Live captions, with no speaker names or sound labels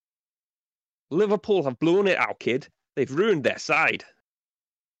Liverpool have blown it out, kid. They've ruined their side.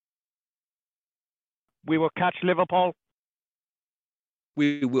 We will catch Liverpool.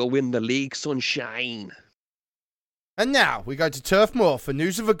 We will win the league, sunshine. And now we go to Turf Moor for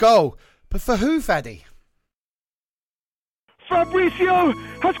news of a goal. But for who, Faddy? Fabrizio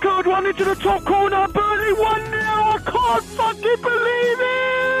has curled one into the top corner. Burnley 1-0. I can't fucking believe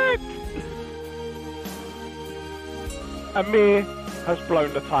it. Amir has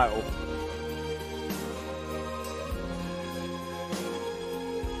blown the title.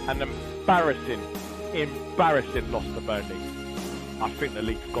 An embarrassing loss to Burnley. I think the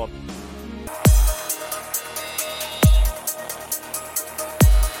league's gone.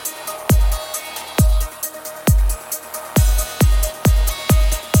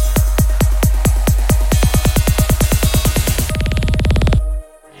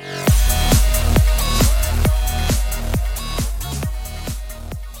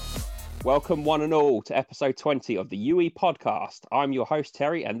 Welcome one and all to episode 20 of the UE podcast. I'm your host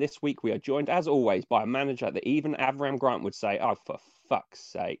Terry, and this week we are joined as always by a manager that even Avram Grant would say, "Oh, for fuck's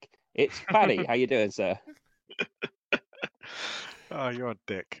sake!" It's Paddy. How you doing, sir? Oh, you're a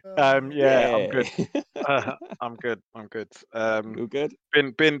dick. Yeah, I'm good. I'm good. You good?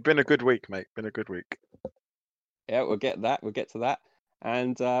 Been a good week, mate. Been a good week. Yeah, we'll get to that.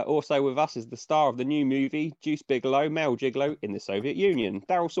 And also with us is the star of the new movie, Deuce Bigalow, Male Gigolo in the Soviet Union.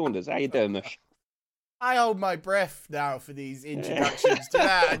 Daryl Saunders, how you doing, Mush? I hold my breath now for these introductions to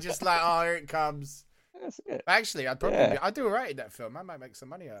that. I'm just like, oh, here it comes. That's it. Actually, I'd do all right in that film. I might make some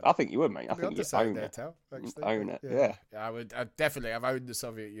money out of it. I think you would, mate. I think you own it. Own it, yeah. I would. I've owned the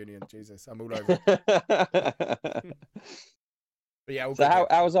Soviet Union. Jesus, I'm all over it. But yeah, so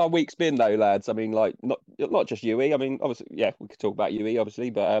how's our week's been though, lads? I mean, like not just UE. I mean, obviously, yeah, we could talk about UE, obviously,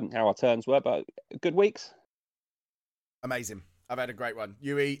 but how our turns were. But good weeks. Amazing. I've had a great one.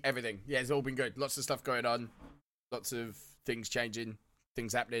 UE, everything. Yeah, it's all been good. Lots of stuff going on. Lots of things changing.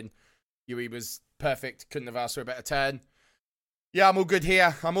 Things happening. UE was perfect. Couldn't have asked for a better turn. Yeah, I'm all good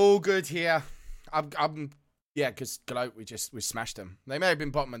here. Yeah, because Gloat, we smashed them. They may have been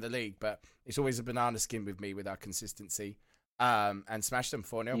bottom of the league, but it's always a banana skin with me with our consistency. And smashed them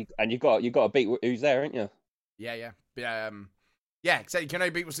 4-0. And you've got to beat who's there, ain't you? Yeah. Yeah, so you can only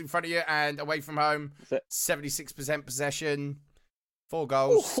beat what's in front of you, and away from home, 76% possession, 4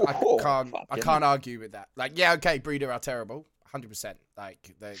 goals. I can't argue with that. Like, yeah, okay, Breeder are terrible, 100%.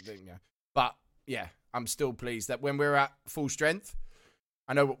 Like, they but yeah, I'm still pleased that when we're at full strength,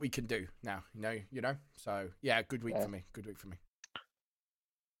 I know what we can do now. You know. So yeah, good week for me. How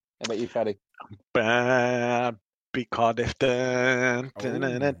about you, Faddy? Beat Cardiff. Here comes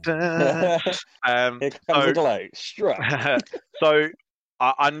the glow. Struck. So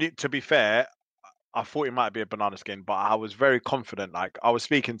I knew, to be fair, I thought it might be a banana skin, but I was very confident. Like, I was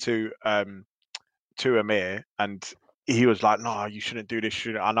speaking to Amir, and he was like, "No, you shouldn't do this."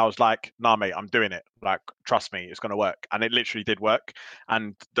 And I was like, "Nah, mate, I'm doing it. Like, trust me, it's gonna work." And it literally did work.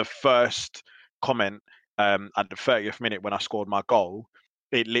 And the first comment at the 30th minute when I scored my goal,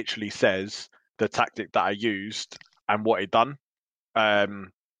 it literally says the tactic that I used and what it done.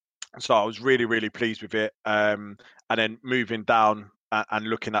 So I was really, really pleased with it. And then moving down and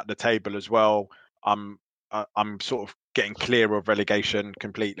looking at the table as well, I'm sort of getting clear of relegation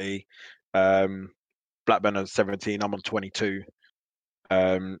completely. Blackburn are 17, I'm on 22.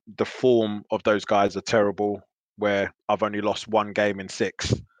 The form of those guys are terrible, where I've only lost 1 game in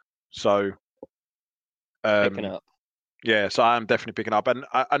 6. So picking up. Yeah, so I am definitely picking up, and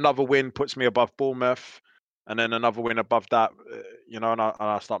another win puts me above Bournemouth, and then another win above that, and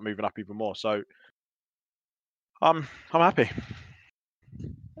I start moving up even more. So I'm happy.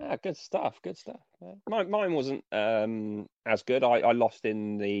 Yeah, good stuff. Mine wasn't as good. I lost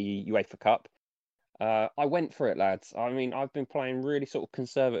in the UEFA Cup. I went for it, lads. I mean, I've been playing really sort of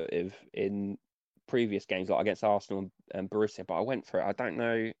conservative in previous games, like against Arsenal and Borussia, but I went for it. I don't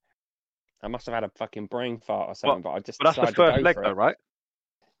know. I must have had a fucking brain fart or something, but I just that's the first leg, though, right?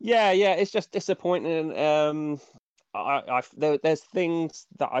 Yeah, it's just disappointing. There's things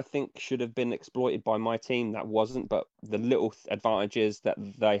that I think should have been exploited by my team that wasn't, but the little advantages that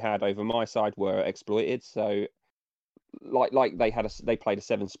they had over my side were exploited. So, like they played a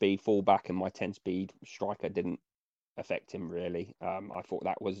 7-speed fullback, and my 10-speed striker didn't affect him really. I thought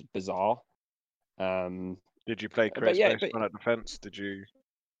that was bizarre. Did you play create space, run at defence? Did you?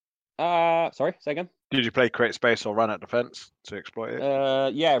 Sorry, say again. Did you play create space or run at defence to exploit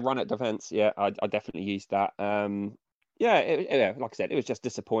it? Yeah, run at defence. Yeah, I definitely used that. Yeah, like I said, it was just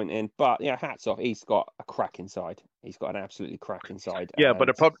disappointing. But yeah, hats off. He's got a crack inside. He's got an absolutely crack inside. Yeah,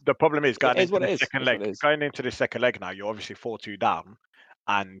 but the problem is going into the second leg. Going into the second leg now, you're obviously 4-2 down,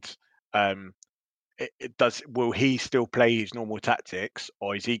 and will he still play his normal tactics,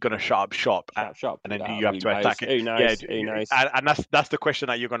 or is he going to shut up shop? And then you have to attack it. Who knows? Who knows? And that's the question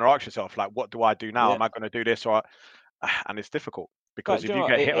that you're going to ask yourself. Like, what do I do now? Am I going to do this or? And it's difficult because if you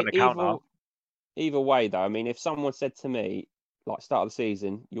get hit on the counter. Either way, though, I mean, if someone said to me, like, start of the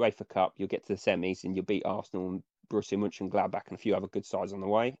season, UEFA Cup, you'll get to the semis and you'll beat Arsenal and Borussia Mönchengladbach and a few other good sides on the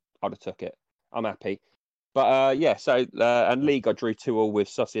way, I'd have took it. I'm happy. But and League, I drew 2-2 with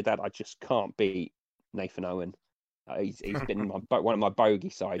Sociedad. I just can't beat Nathan Owen. He's been one of my bogey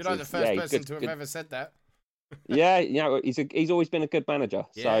sides. You're not the first person to have ever said that. Yeah, he's always been a good manager.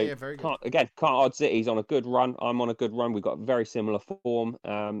 Yeah, very good. Can't odds it. He's on a good run. I'm on a good run. We've got very similar form.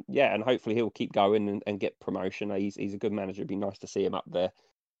 And hopefully he'll keep going and get promotion. He's a good manager. It'd be nice to see him up there.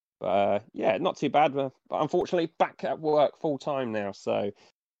 But not too bad. But unfortunately, back at work full time now. So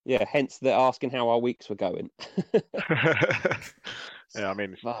hence they're asking how our weeks were going. Yeah, I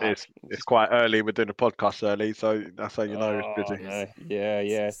mean, it's quite early. We're doing a podcast early, so that's how you know it's busy. No.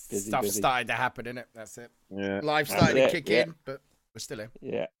 Yeah, busy. Stuff started to happen, innit? That's it. Yeah, life started to kick in, but we're still in.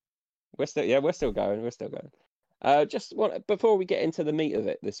 Yeah, we're still going. Before we get into the meat of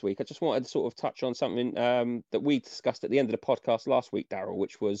it this week, I just wanted to sort of touch on something that we discussed at the end of the podcast last week, Daryl,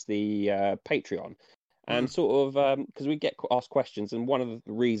 which was the Patreon. And sort of, because we get asked questions, and one of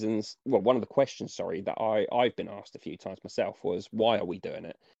the questions, that I've been asked a few times myself was, why are we doing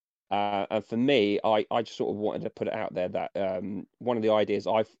it? And for me, I just sort of wanted to put it out there that one of the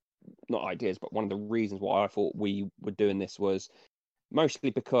one of the reasons why I thought we were doing this was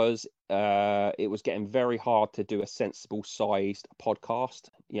mostly because it was getting very hard to do a sensible sized podcast,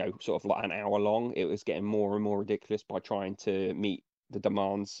 sort of like an hour long. It was getting more and more ridiculous by trying to meet the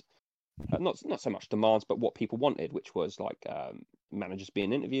demands. Not so much demands, but what people wanted, which was like managers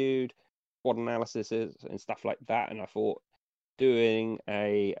being interviewed, squad analysis and stuff like that. And I thought doing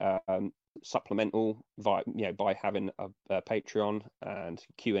a supplemental by having a Patreon and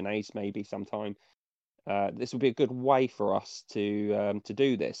Q&As maybe sometime, this would be a good way for us to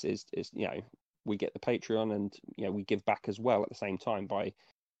do this. Is we get the Patreon and we give back as well at the same time by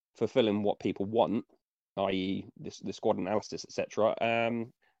fulfilling what people want, i.e. the squad analysis, etc.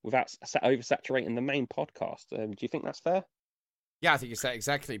 Without oversaturating the main podcast. Do you think that's fair? Yeah, I think it's that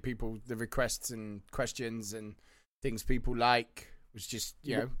exactly. The requests and questions and things people like was just,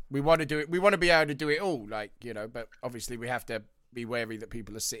 we want to do it. We want to be able to do it all, but obviously we have to be wary that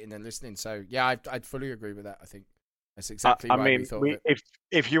people are sitting and listening. So yeah, I'd fully agree with that. I think that's exactly why we thought of it.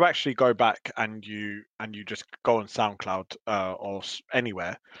 If you actually go back and you just go on SoundCloud or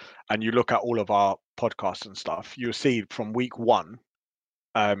anywhere and you look at all of our podcasts and stuff, you'll see from week 1,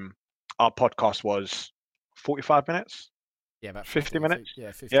 our podcast was 45 minutes. Yeah, about 50 minutes.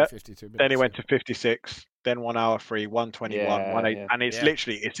 Yeah, 52 minutes. Then it went to 56, then 1 hour free, 121, 180, and it's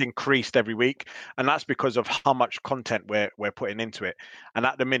literally increased every week, and that's because of how much content we're putting into it. And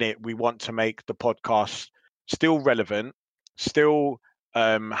at the minute, we want to make the podcast still relevant, still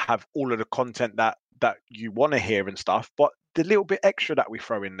have all of the content that you want to hear and stuff, but the little bit extra that we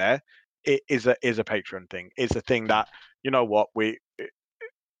throw in there is a Patreon thing. Is a thing that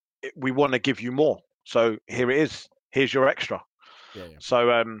we want to give you more. So here it is. Here's your extra. Yeah. So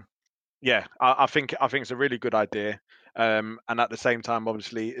I think it's a really good idea. And at the same time,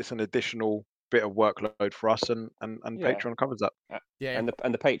 obviously, it's an additional bit of workload for us, and Patreon covers that. And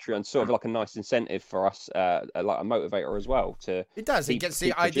the Patreon's sort of like a nice incentive for us, like a motivator as well. It does. It gets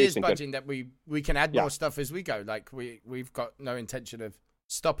the ideas budging that we can add more stuff as we go. Like we've got no intention of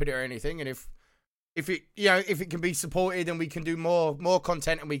stopping it or anything, and if it can be supported and we can do more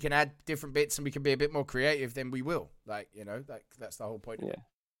content and we can add different bits and we can be a bit more creative, then we will. That's the whole point. Yeah.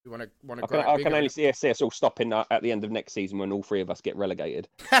 We want to. I can only see us all stopping at the end of next season when all 3 of us get relegated.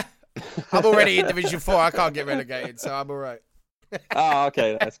 I'm already in Division 4. I can't get relegated, so I'm all right. Oh,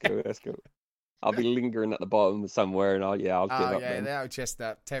 okay, that's cool. I'll be lingering at the bottom somewhere, and I'll give up. Yeah, that'll just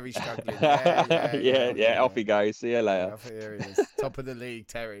that. Terry struggling. Yeah. Off he goes. See you later. Here he is, top of the league,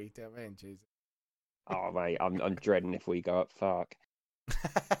 Terry. Do you know what I mean? Jesus. Oh mate, I'm dreading if we go up. Fuck.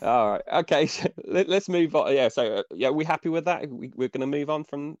 All right, okay. So let's move on. Yeah. So we happy with that? We're going to move on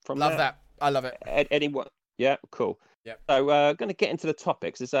from. Love that. I love it. Anyone? Yeah. Cool. Yeah. So going to get into the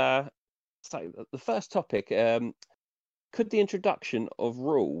topics. So the first topic. Could the introduction of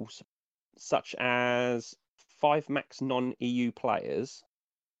rules such as 5 max non-EU players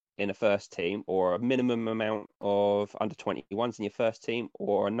in a first team, or a minimum amount of under 21s in your first team,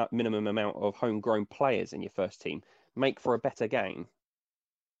 or a minimum amount of homegrown players in your first team make for a better game?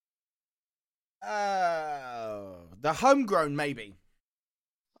 The homegrown, maybe.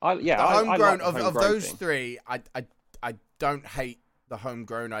 The homegrown of those 3. I don't hate the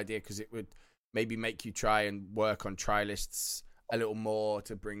homegrown idea because it would maybe make you try and work on try lists a little more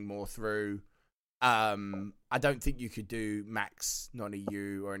to bring more through. I don't think you could do max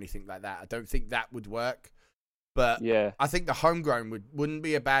non-EU or anything like that. I don't think that would work. But yeah, I think the homegrown wouldn't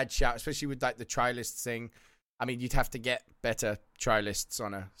be a bad shout, especially with like the try lists thing. I mean, you'd have to get better try lists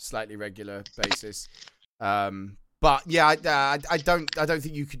on a slightly regular basis. But yeah, I don't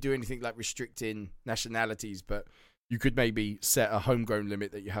think you could do anything like restricting nationalities, but you could maybe set a homegrown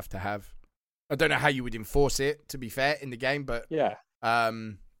limit that you have to have. I don't know how you would enforce it, to be fair, in the game, but yeah,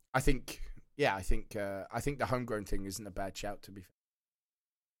 I think the homegrown thing isn't a bad shout, to be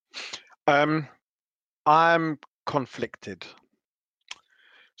fair. I'm conflicted.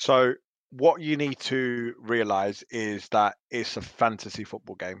 So what you need to realize is that it's a fantasy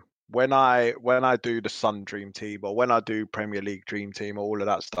football game. When I do the Sun Dream Team, or when I do Premier League Dream Team, or all of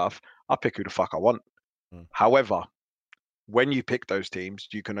that stuff, I pick who the fuck I want. However, when you pick those teams,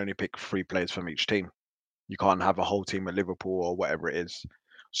 you can only pick 3 players from each team. You can't have a whole team of Liverpool or whatever it is.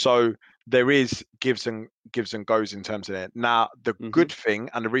 So there is gives and goes in terms of it. Now, the good thing,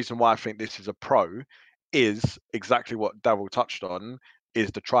 and the reason why I think this is a pro, is exactly what Daryl touched on,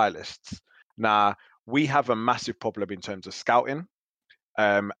 is the try lists. Now, we have a massive problem in terms of scouting,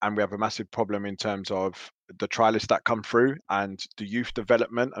 and we have a massive problem in terms of the try lists that come through and the youth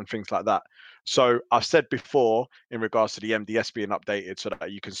development and things like that. So I've said before in regards to the MDS being updated so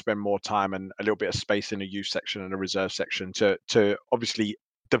that you can spend more time and a little bit of space in the youth section and the reserve section to obviously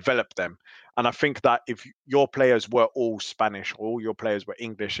develop them. And I think that if your players were all Spanish or all your players were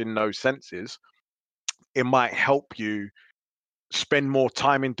English in those senses, it might help you spend more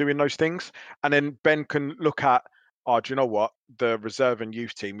time in doing those things. And then Ben can look at, do you know what? The reserve and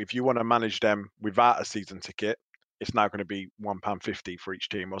youth team, if you want to manage them without a season ticket, it's now going to be £1.50 for each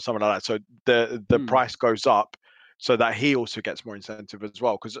team or something like that. So the price goes up so that he also gets more incentive as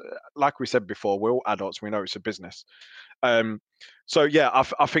well. Because like we said before, we're all adults. We know it's a business. So yeah,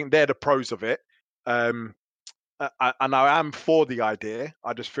 I think they're the pros of it. And I am for the idea.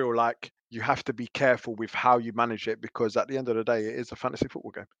 I just feel like you have to be careful with how you manage it, because at the end of the day, it is a fantasy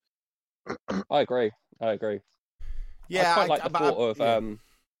football game. I agree. Yeah, I quite like the thought of.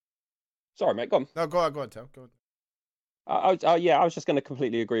 Sorry, mate. Go on. No, go on, Tel. Go on. I was just going to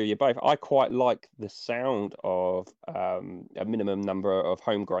completely agree with you both. I quite like the sound of a minimum number of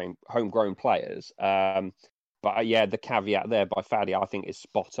homegrown players. But yeah, the caveat there by Fadi, I think, is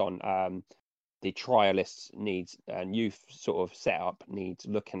spot on. The trialists needs and youth sort of setup needs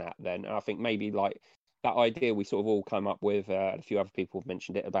looking at. Then I think maybe like that idea we sort of all come up with. A few other people have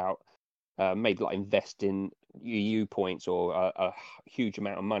mentioned it about maybe like investing EU points or a huge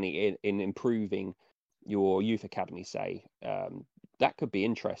amount of money in improving your youth academy, say. That could be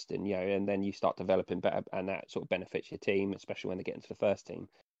interesting, and then you start developing better, and that sort of benefits your team, especially when they get into the first team.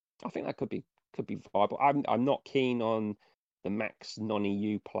 I think that could be viable. I'm not keen on the max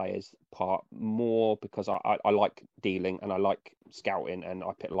non-EU players part, more because I like dealing and I like scouting, and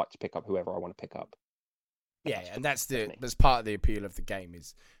I like to pick up whoever I want to pick up. Yeah, and that's part of the appeal of the game,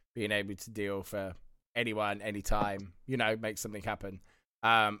 is being able to deal for anyone, anytime, make something happen.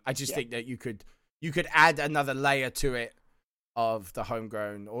 I just think that you could add another layer to it of the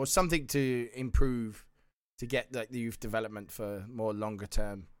homegrown or something to improve, to get the youth development for more longer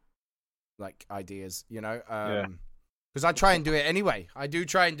term like ideas, because I try and do it anyway. I do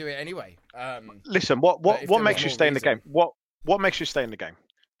try and do it anyway. Listen, what makes you stay in the game? What makes you stay in the game?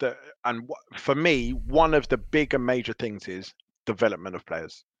 For me, one of the big and major things is development of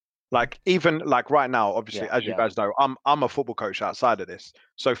players. Like even like right now, obviously, as you guys know, I'm a football coach outside of this.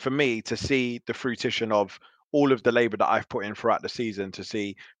 So for me to see the fruition of all of the labor that I've put in throughout the season, to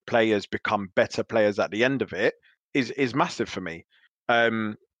see players become better players at the end of it is massive for me.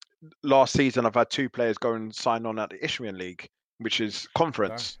 Last season, I've had 2 players go and sign on at the Isthmian League, which is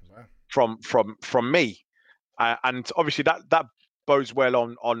conference from me, and obviously that bodes well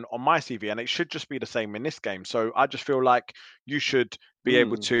on my CV, and it should just be the same in this game. So I just feel like you should be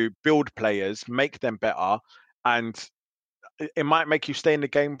able to build players, make them better, and it might make you stay in the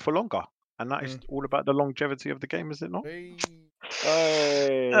game for longer. And that is all about the longevity of the game, is it not? Good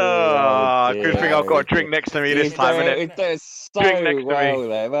thing I've got a drink next to me this time, innit? It's so well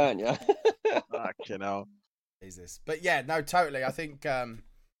there, weren't you? Fucking hell. Jesus. But yeah, no, totally. I think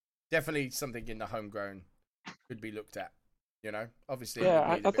definitely something in the homegrown could be looked at. Obviously,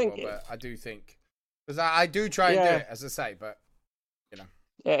 I think more, but I do think, because I do try and do it, as I say, but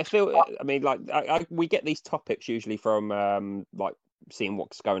yeah, I mean, like we get these topics usually from like seeing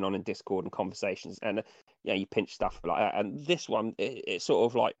what's going on in Discord and conversations, and you pinch stuff like that. And this one, it sort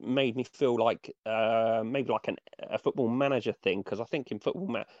of like made me feel like maybe like a Football Manager thing, because I think in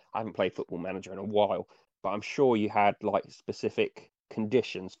I haven't played Football Manager in a while, but I'm sure you had like specific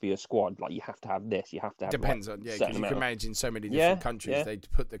conditions for your squad, like you have to have this, you have to have depends on because you can manage in so many different countries. They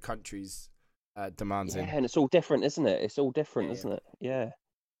put the countries demands in, and it's all different, isn't it? It's all different, isn't it?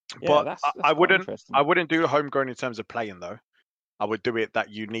 But that's I wouldn't do homegrown in terms of playing though. I would do it that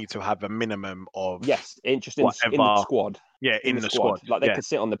you need to have a minimum of just in the squad. Yeah, in the squad. Like they could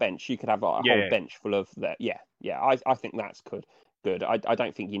sit on the bench. You could have like a whole bench full of that. I think that's good. I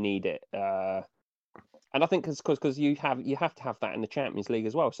don't think you need it. And I think because you have to have that in the Champions League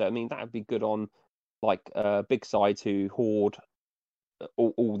as well. So I mean that would be good on like big sides who hoard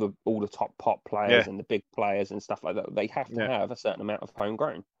all the top pop players and the big players and stuff like that. They have to have a certain amount of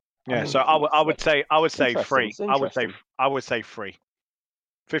homegrown. Yeah, so I would say free. I would say free.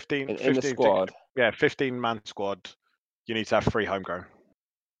 15 in the squad. 15-man squad. You need to have free homegrown.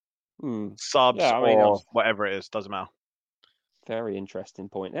 Subs or whatever it is, doesn't matter. Very interesting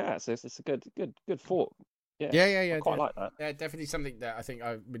point. Yeah, it's a good thought. Yeah. I quite like that. Yeah, definitely something that I think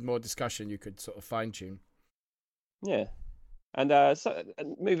with more discussion you could sort of fine tune. Yeah, and so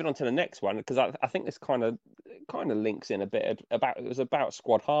moving on to the next one, because I think this kind of links in a bit about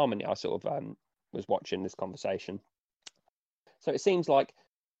squad harmony. I sort of was watching this conversation, so it seems like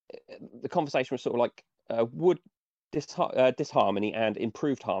the conversation was sort of like would disharmony and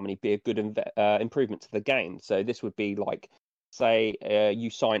improved harmony be a good improvement to the game? So this would be like, say you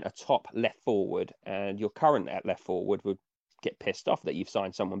sign a top left forward and your current left forward would get pissed off that you've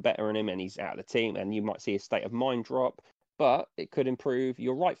signed someone better than him and he's out of the team, and you might see a state of mind drop. But it could improve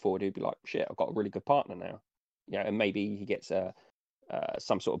your right forward who'd be like, shit, I've got a really good partner now. And maybe he gets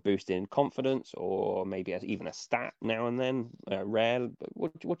some sort of boost in confidence, or maybe even a stat now and then, rare.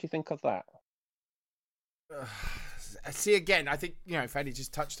 What do you think of that? See, again, I think, Fanny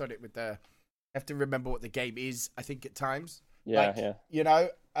just touched on it with you have to remember what the game is, I think, at times. That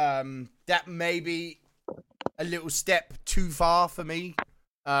may be a little step too far for me.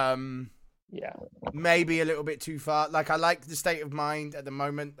 Maybe a little bit too far. Like, I like the state of mind at the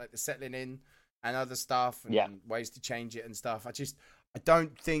moment, like the settling in and other stuff and ways to change it and stuff. I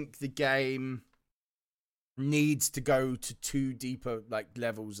don't think the game needs to go to too deeper like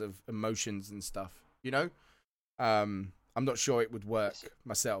levels of emotions and stuff. I'm not sure it would work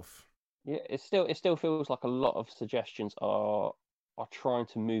myself. Yeah, it still feels like a lot of suggestions are trying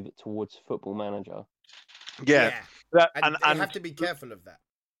to move it towards Football Manager. And you have to be careful of that.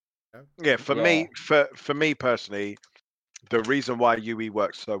 Yeah, for me personally, the reason why UE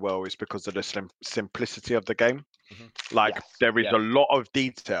works so well is because of the simplicity of the game. Mm-hmm. Like there is a lot of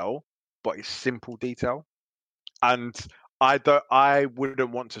detail, but it's simple detail, and I wouldn't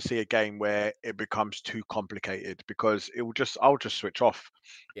want to see a game where it becomes too complicated, because I'll just switch off.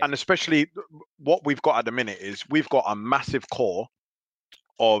 And especially what we've got at the minute is we've got a massive core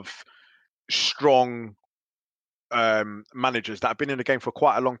of strong managers that have been in the game for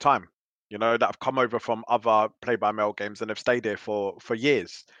quite a long time, that have come over from other play-by-mail games and have stayed there for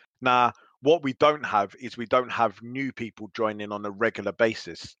years. Now, what we don't have is we don't have new people joining on a regular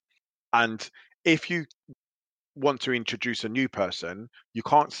basis. And if you want to introduce a new person, you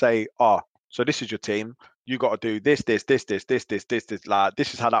can't say, so this is your team, you got to do this, like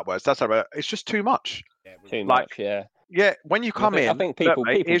this is how that works. That's how it's just too much. Too much, Yeah, when you come in, I think people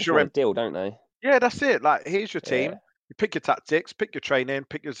here's your deal, don't they? Yeah, that's it. Like, here's your team. You pick your tactics, pick your training,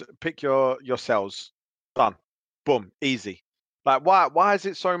 pick your cells. Done. Boom. Easy. Like, why is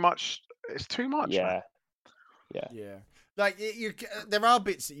it so much? It's too much. Yeah. Like, there are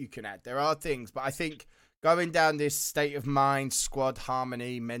bits that you can add. There are things, but I think going down this state of mind, squad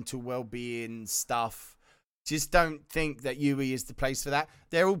harmony, mental well-being stuff, just don't think that UE is the place for that.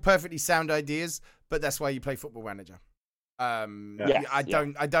 They're all perfectly sound ideas, but that's why you play Football Manager. I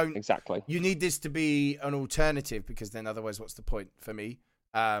don't exactly. You need this to be an alternative, because then otherwise, what's the point for me?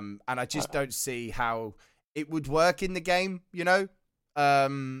 And I just don't see how it would work in the game. I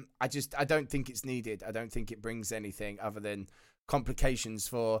don't think it's needed. I don't think it brings anything other than complications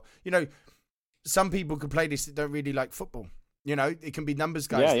for some people can play this that don't really like football. It can be numbers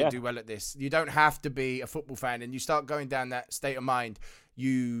guys that do well at this. You don't have to be a football fan, and you start going down that state of mind.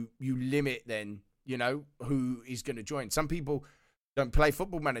 You limit then. Who is going to join. Some people don't play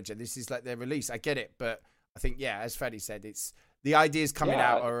Football Manager. This is like their release. I get it. But I think, as Freddy said, it's the ideas coming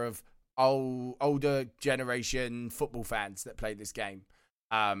out are of older generation football fans that play this game.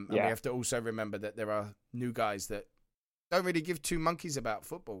 And we have to also remember that there are new guys that don't really give two monkeys about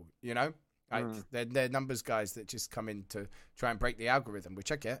football, Right? They're numbers guys that just come in to try and break the algorithm,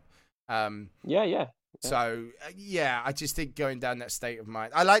 which I get. Yeah. So I just think going down that state of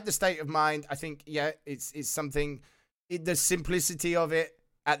mind. I like the state of mind. I think it's something. The simplicity of it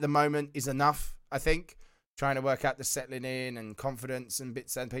at the moment is enough. I think trying to work out the settling in and confidence and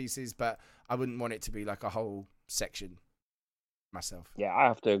bits and pieces, but I wouldn't want it to be like a whole section myself. Yeah, I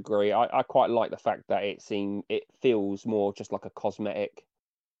have to agree. I quite like the fact that it feels more just like a cosmetic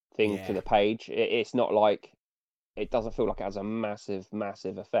thing to the page. It's not like, it doesn't feel like it has a massive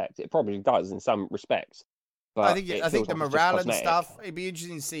effect. It probably does in some respects, but I think the morale and stuff, it'd be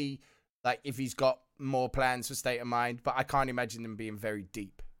interesting to see like if he's got more plans for state of mind, but I can't imagine them being very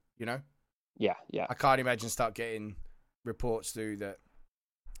deep, you know? Yeah. I can't imagine start getting reports through that,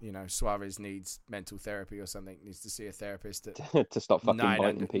 you know, Suarez needs mental therapy or something, needs to see a therapist at to stop fucking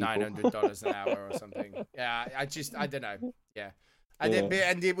biting people. $900 an hour or something. Yeah, I don't know. Yeah.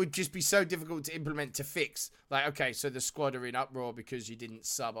 And it would just be so difficult to implement, to fix. Like, okay, so the squad are in uproar because you didn't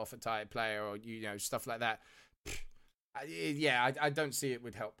sub off a tired player or, you know, stuff like that. I don't see it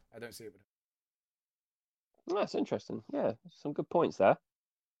would help. That's interesting. Yeah, some good points there.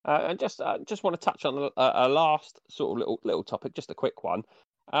 I just want to touch on a last sort of little topic, just a quick one.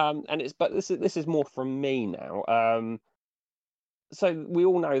 But this is more from me now. So we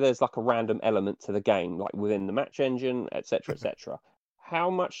all know there's like a random element to the game, like within the match engine, etc., etc. How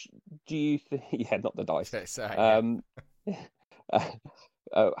much do you think? Yeah, not the dice. How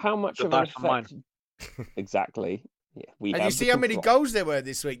much the of an dice are mine. effect? Exactly. Yeah, and you see how many goals there were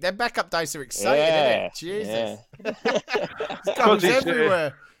this week. Their backup dice are exciting, isn't it? Jesus. Yeah. Goals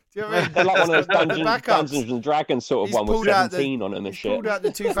everywhere. Do you know what I mean? They're like one of those Dungeons and Dragons sort of one with 17 on them and shit. Pulled out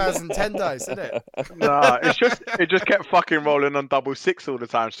the 2010 dice, isn't it? Nah, it just kept fucking rolling on 6 all the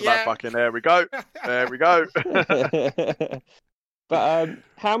time. So like fucking there we go. But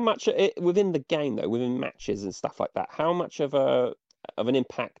how much within the game though, within matches and stuff like that, how much of an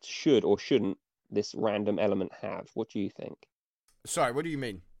impact should or shouldn't this random element have? What do you think? Sorry, what do you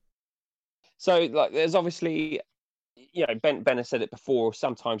mean? So like, there's obviously, you know, Ben has said it before.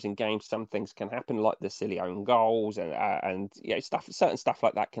 Sometimes in games, some things can happen, like the silly own goals and certain stuff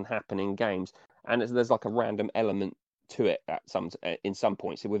like that can happen in games, and there's like a random element to it in some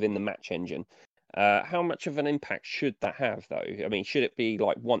points within the match engine. How much of an impact should that have, though? I mean, should it be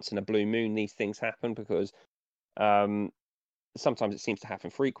like once in a blue moon these things happen? Because sometimes it seems to happen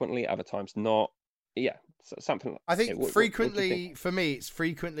frequently, other times not. Yeah, something. I think frequently for me, it's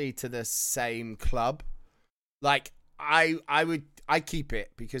frequently to the same club. Like I keep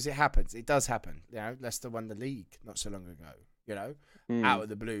it because it happens. It does happen. You know, Leicester won the league not so long ago. You know, out of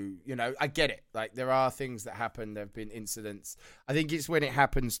the blue. You know, I get it. Like there are things that happen. There have been incidents. I think it's when it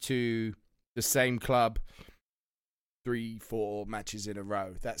happens to the same club 3-4 matches in a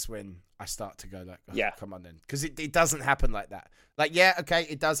row. That's when I start to go like, come on then, because it doesn't happen like that. Like, yeah, okay,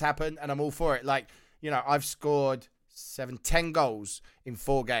 it does happen, and I'm all for it. Like, you know, I've scored 10 goals in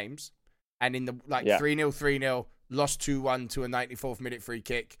 4 games, and in the 3-0, lost 2-1 to a 94th minute free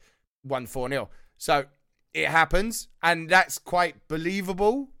kick, won 4-0. So it happens, and that's quite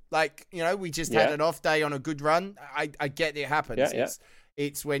believable. Like, you know, we just had an off day on a good run. I get it happens.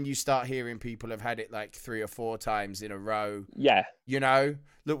 It's when you start hearing people have had it like 3 or 4 times in a row. Yeah. You know,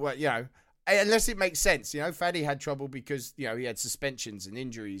 look what, you know, unless it makes sense. You know, Faddy had trouble because, you know, he had suspensions and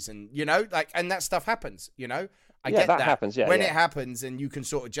injuries and, you know, like, and that stuff happens, you know. I get that. Happens, when it happens and you can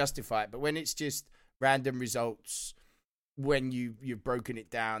sort of justify it. But when it's just random results, when you've broken it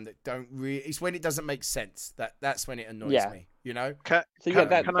down that don't really, it's when it doesn't make sense. That's when it annoys me. You know.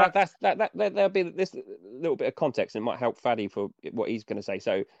 There'll be this little bit of context. And it might help Faddy for what he's going to say.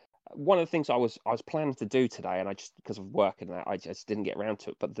 So, one of the things I was planning to do today, and I just, because of work and that, I just didn't get around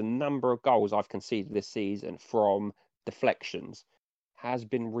to it. But the number of goals I've conceded this season from deflections has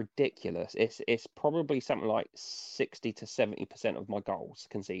been ridiculous. It's probably something like 60 to 70% of my goals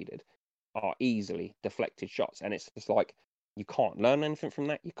conceded are easily deflected shots, and it's just like you can't learn anything from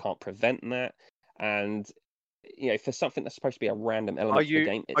that. You can't prevent that, and you know, for something that's supposed to be a random element of the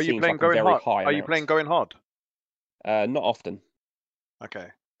game, it seems like a very high. Are you playing going hard? Not often. Okay.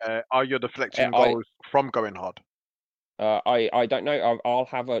 Are your deflection goals from going hard? I don't know. I'll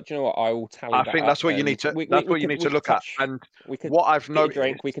have a. Do you know what? I will tally. I think that's what you need to. That's what you need to look at. And what I've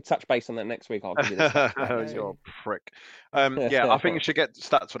noticed, we could touch base on that next week. I'll give you the stats. You're a prick. Yeah, I think you should get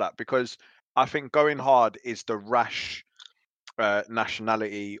stats for that, because I think going hard is the rash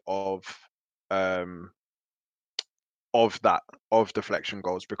nationality of deflection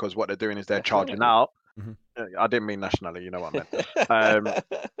goals, because what they're doing is they're charging out. Mm-hmm. I didn't mean nationality. You know what I meant.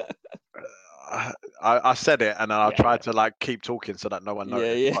 I said it, and then I tried to like keep talking so that no one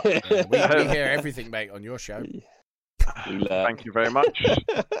knows. Yeah. We hear everything, mate, on your show. Thank you very much.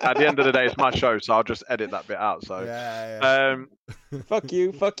 At the end of the day, it's my show, so I'll just edit that bit out. So, fuck you,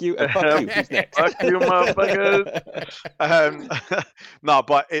 and fuck you. Who's next? Fuck you, motherfuckers. No,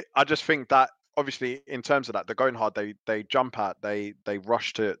 but I just think that obviously in terms of that, they're going hard. They jump out. They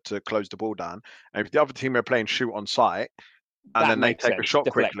rush to close the ball down. And if the other team are playing shoot on sight, and then they take a shot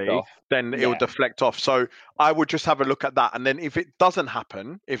quickly, then it will deflect off. So I would just have a look at that. And then if it doesn't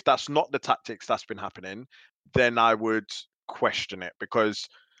happen, if that's not the tactics that's been happening, then I would question it, because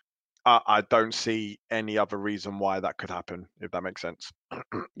I don't see any other reason why that could happen, if that makes sense.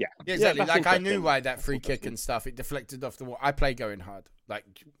 Yeah, exactly. Like, I knew why that free kick and stuff, it deflected off the wall. I play going hard. Like,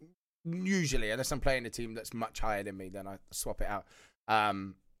 usually, unless I'm playing a team that's much higher than me, then I swap it out.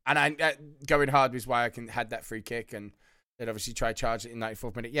 And going hard was why I had that free kick, and they'd obviously try charge it in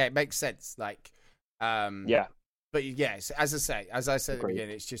 94th minute. Yeah, it makes sense. Like, But yes, as I said at the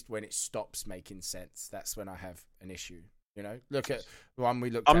beginning, it's just when it stops making sense, that's when I have an issue. You know, look at the one we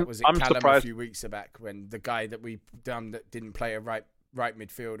looked at was Callum surprised. A few weeks back, when the guy that we done that didn't play a right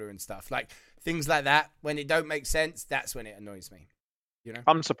midfielder and stuff, like things like that. When it don't make sense, that's when it annoys me. You know,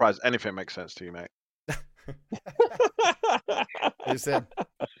 I'm surprised anything makes sense to you, mate.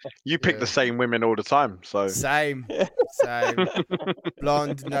 You pick the same women all the time, so same.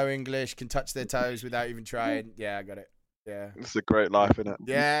 Blonde, no English, can touch their toes without even trying. Yeah, I got it. Yeah, it's a great life, isn't it?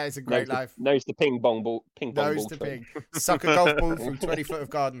 Yeah, it's a great life. Knows the ping pong ball. Knows the ping. Suck a golf ball through 20 foot of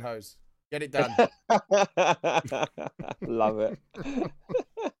garden hose. Get it done. Love it.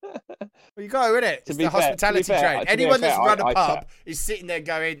 Well, you go with it. It's the hospitality trade. Anyone that's run a pub is sitting there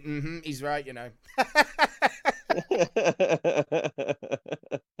going, he's right, you know.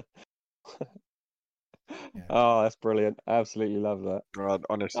 Oh, that's brilliant. Absolutely love that. God,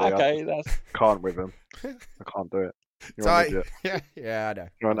 honestly, I can't with him. I can't do it. You're an idiot. Yeah, I know.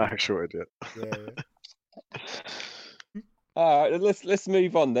 You're an actual idiot. All right, let's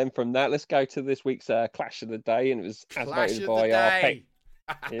move on then from that. Let's go to this week's Clash of the Day, and it was as voted by our pick.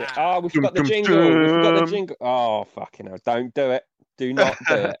 Oh, we forgot the jingle. Oh, fucking hell! Don't do it. Do not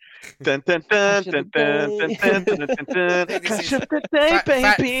do it. Clash of the Day,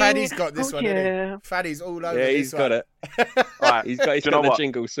 baby. Faddy's got this one. Yeah. Faddy's all over. Yeah, he's got it. Right, he's got the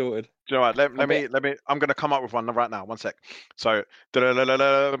jingle sorted. Do you know what? Let me. I'm gonna come up with one right now. 1 sec. So,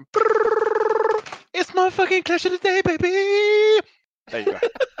 it's my fucking Clash of the Day, baby. There you go.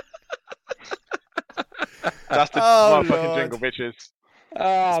 That's the motherfucking jingle, bitches.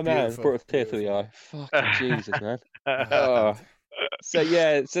 Oh man, brought a tear to the eye. Fucking Jesus, man. Oh. So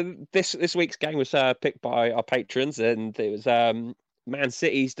this week's game was picked by our patrons, and it was Man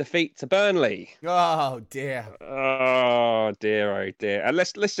City's defeat to Burnley. Oh dear. Oh dear. And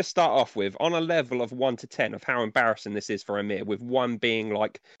let's just start off with, on a level of 1 to 10 of how embarrassing this is for Amir, with 1 being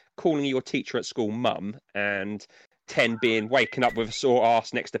like calling your teacher at school mum, and 10 being waking up with a sore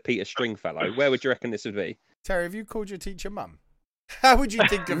arse next to Peter Stringfellow. Where would you reckon this would be? Terry, have you called your teacher mum? How would you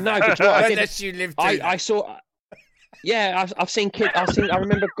think of no, that? Unless you lived I saw. Yeah, I've seen kids. I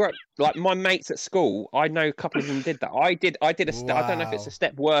remember, like my mates at school. I know a couple of them did that. I did a step. I don't know if it's a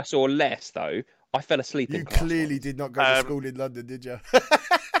step worse or less though. I fell asleep in class. You clearly did not go to school in London, did you?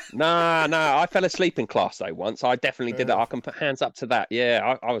 No, I fell asleep in class though once. I definitely did that. I can put hands up to that.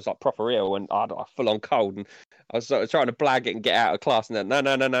 Yeah, I was like proper ill and I full on cold, and I was sort of trying to blag it and get out of class, and then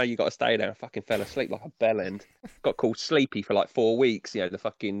no, you got to stay there. I fucking fell asleep like a bellend. Got called sleepy for like 4 weeks. You know, the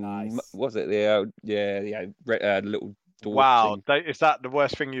fucking was it the little. Wow, is that the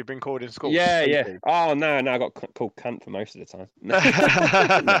worst thing you've been called in school? Yeah. Oh no, I got called cunt for most of the time.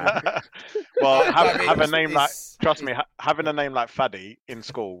 Well, have a name like, trust me, having a name like Faddy in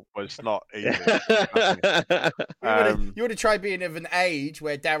school was not easy. You would have tried being of an age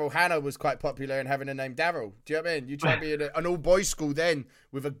where Daryl Hannah was quite popular and having a name Daryl. Do you know what I mean? You tried being an all-boys school then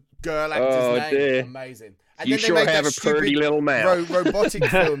with a girl actor's name. Dear. Amazing. And you sure have a pretty little man. Robotic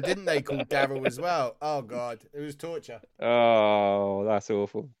film, didn't they, called Daryl as well? Oh, God. It was torture. Oh, that's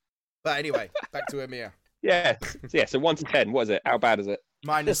awful. But anyway, back to Amir. Yeah, so 1 to 10, what is it? How bad is it?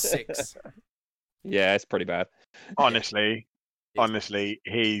 -6. Yeah, it's pretty bad. Honestly,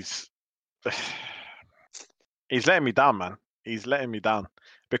 he's letting me down, man. He's letting me down.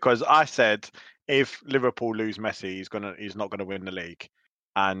 Because I said, if Liverpool lose Messi, he's not gonna win the league.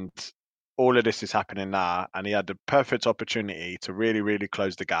 And all of this is happening now, and he had the perfect opportunity to really, really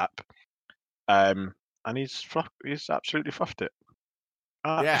close the gap. And he's absolutely fuffed it.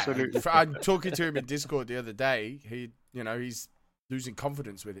 Absolutely. Yeah, I'm talking to him in Discord the other day. He's losing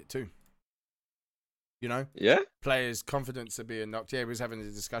confidence with it too. You know, players' confidence are being knocked. Yeah, we was having a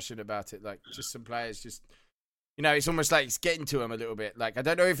discussion about it. Like, just some players, just it's almost like it's getting to them a little bit. Like, I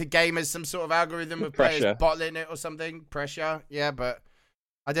don't know if the game has some sort of algorithm of players bottling it or something. Pressure, yeah, but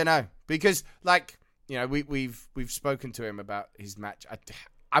I don't know because, like, we've spoken to him about his match.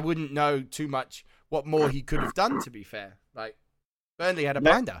 I wouldn't know too much what more he could have done. To be fair, like, Burnley had a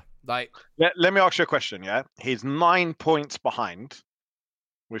blinder. Like, let me ask you a question. Yeah, he's 9 points behind.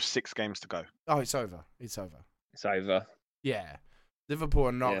 With 6 games to go. Oh, it's over. It's over. It's over. Yeah. Liverpool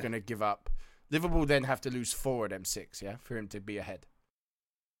are not going to give up. Liverpool then have to lose 4 of them 6, for him to be ahead.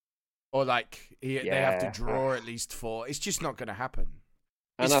 Or, like, they have to draw at least 4. It's just not going to happen.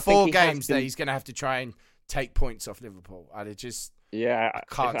 It's 4 games that he's going to have to try and take points off Liverpool. And it just... Yeah,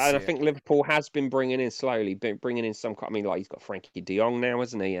 I think Liverpool has been bringing in slowly, bringing in some... I mean, like, he's got Frankie de Jong now,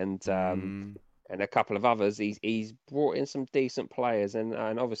 hasn't he? And a couple of others. He's brought in some decent players, and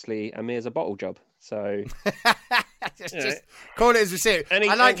obviously Amir's a bottle job. So just call it as we see it.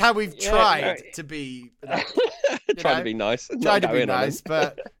 I like how we've tried to be trying to be nice,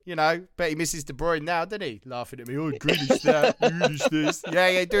 but bet he misses De Bruyne now, doesn't he? Laughing at me, oh, Grealish that, Grealish this.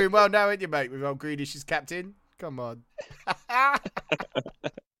 Yeah, doing well now, aren't you, mate? With old Grealish as captain. Come on.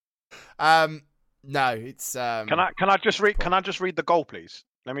 No, it's. Can I just read? Can I just read the goal, please?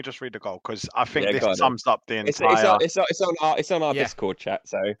 Let me just read the goal because I think this sums up the entire. It's on our Discord chat.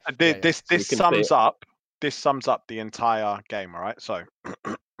 So this sums up the entire game. All right. So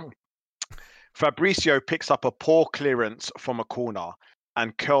Fabrizio picks up a poor clearance from a corner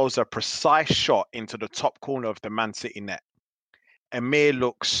and curls a precise shot into the top corner of the Man City net. Amir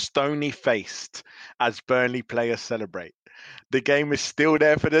looks stony-faced as Burnley players celebrate. The game is still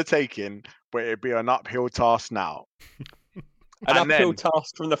there for the taking, but it'd be an uphill task now. An uphill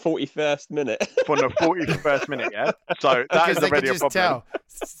task from the 41st minute. From the 41st minute, yeah? So that is already a problem.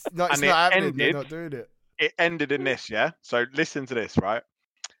 It's not happening. They're not doing it. It ended in this, yeah? So listen to this, right?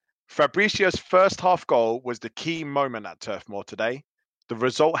 Fabrizio's first half goal was the key moment at Turf Moor today. The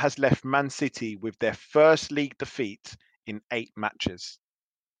result has left Man City with their first league defeat in 8 matches.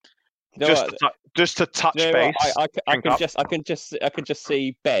 Just to touch base. I can just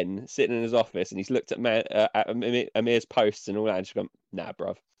see Ben sitting in his office and he's looked at Amir's posts and all that and just gone, nah,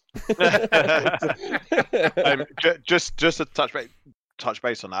 bruv. Just to touch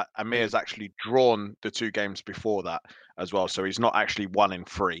base on that. Amir's actually drawn the 2 games before that as well, so he's not actually 1 in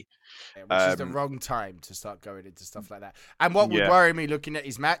 3. Which is the wrong time to start going into stuff like that. And what would worry me looking at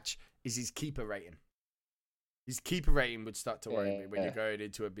his match is his keeper rating. His keeper rating would start to worry me when you're going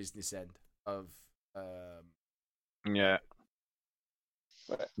into a business end of. Yeah,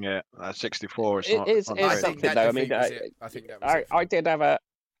 64 is not. It's something though. I mean, I think that was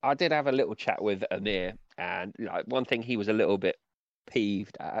I did have a little chat with Amir, and one thing he was a little bit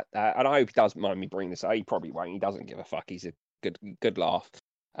peeved at, and I hope he doesn't mind me bringing this up. He probably won't. He doesn't give a fuck. He's a good laugh.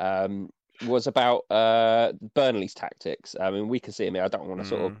 Was about Burnley's tactics. I mean, we can see him here. I don't want to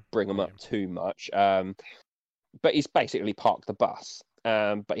sort of bring him up too much. But he's basically parked the bus.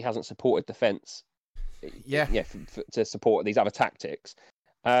 But he hasn't supported defence. To support these other tactics.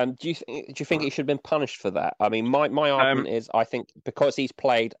 Do you think he should have been punished for that? I mean, my argument is I think because he's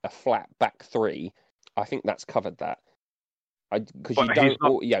played a flat back 3, I think that's covered that. Because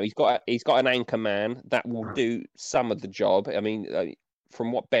he's got an anchor man that will do some of the job. I mean,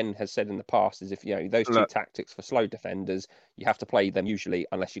 from what Ben has said in the past, is if those 2 tactics for slow defenders, you have to play them usually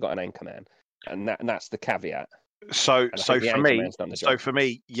unless you've got an anchor man, and that's the caveat. So for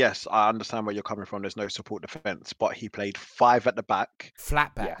me, yes, I understand where you're coming from. There's no support defense, but he played 5 at the back,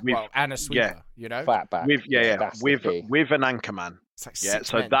 flat back, and a sweeper. Flat back, with an anchor man. Like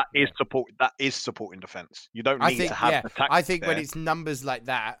so that is support. That is supporting defense. You don't need to have the tactics. I think when it's numbers like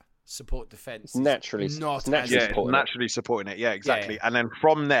that, support defense naturally supporting it. Yeah, exactly. And then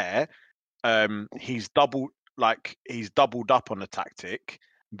from there, he's doubled up on the tactic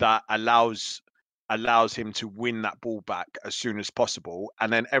that allows him to win that ball back as soon as possible,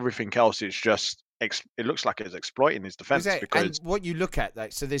 and then everything else is just it looks like it's exploiting his defense. Because and what you look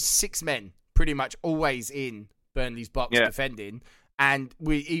at, so there's 6 men pretty much always in Burnley's box defending, and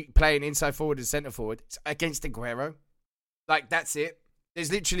we playing inside forward and centre forward against Aguero. Like, that's it.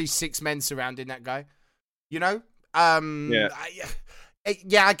 There's literally 6 men surrounding that guy. I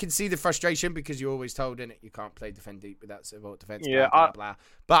can see the frustration because you're always told in it you can't play defend deep without support defense. Yeah, blah, blah, blah.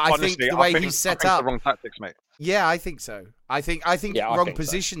 But honestly, I think the way he's set up, the wrong tactics, mate. Yeah, I think so. I think wrong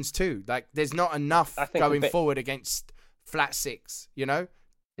positions too. Like, there's not enough going forward against flat 6.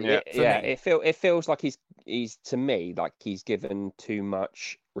 It feels like he's to me like he's given too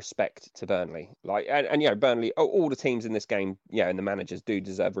much respect to Burnley. Like, and Burnley, all the teams in this game, and the managers do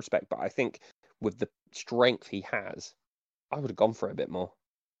deserve respect. But I think with the strength he has, I would have gone for it a bit more.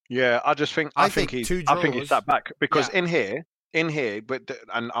 Yeah, I think he's sat back because in here,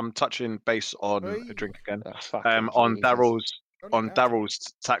 and I'm touching base on a drink again. On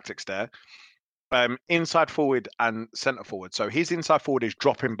Daryl's tactics there. Inside forward and centre forward. So his inside forward is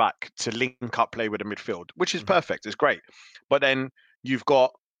dropping back to link up play with the midfield, which is perfect. It's great. But then you've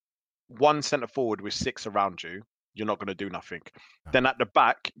got one centre forward with 6 around you. You're not going to do nothing. No. Then at the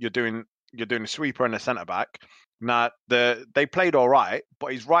back, you're doing a sweeper and a centre back. Now they played all right,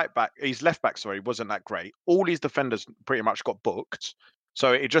 but his left back, wasn't that great. All his defenders pretty much got booked.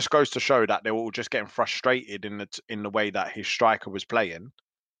 So it just goes to show that they were all just getting frustrated in the way that his striker was playing.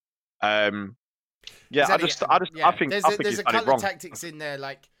 Yeah, I think there's a couple wrong. of tactics in there,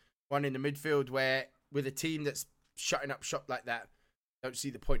 like one in the midfield where with a team that's shutting up shop like that, don't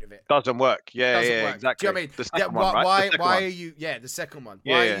see the point of it. Doesn't work. Yeah, exactly. Do you know what I mean? The second one, right? Why are you? Yeah, the second one.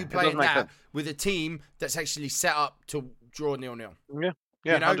 Why are you playing that with a team that's actually set up to draw 0-0? Yeah,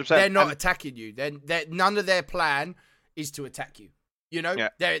 you know, 100%. They're not attacking you. None of their plan is to attack you. You know,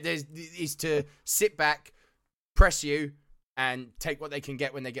 is to sit back, press you, and take what they can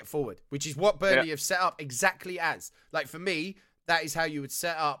get when they get forward, which is what Burnley have set up exactly as. Like, for me, that is how you would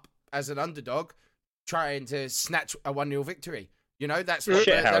set up as an underdog, trying to snatch a 1-0 victory. You know, that's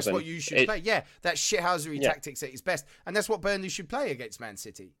what you should play. Yeah, that's shithousery tactics at its best. And that's what Burnley should play against Man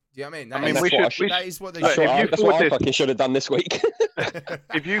City. Do you know what I mean? That is what they should. That's what I fucking should have done this week.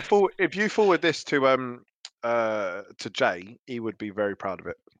 If you forward this to Jay, he would be very proud of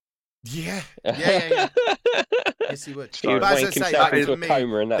it. Yeah. Yes, he would. But as I say, for me,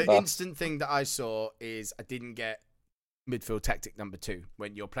 the instant thing that I saw is I didn't get midfield tactic number 2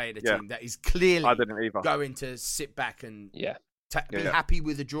 when you're playing a team that is clearly going to sit back and be happy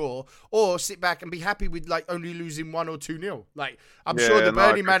with a draw, or sit back and be happy with like only losing 1 or 2-0. Like, I'm sure the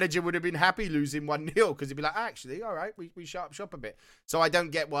Burnley manager would have been happy losing 1-0 because he'd be like, actually, all right, we shut up shop a bit. So I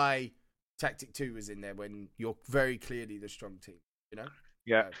don't get why tactic 2 was in there when you're very clearly the strong team, you know?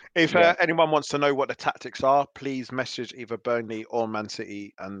 Yeah. If anyone wants to know what the tactics are, please message either Burnley or Man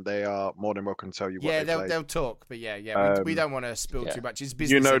City, and they are more than welcome to tell you what they'll talk. But we don't want to spill too much. It's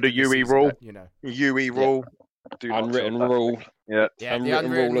business. You know the UE rule. UE rule. Unwritten rule. Yeah. The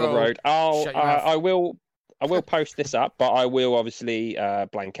unwritten rule of the road. I will post this up, but I will obviously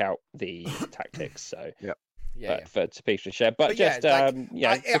blank out the tactics. So for people to share. But just I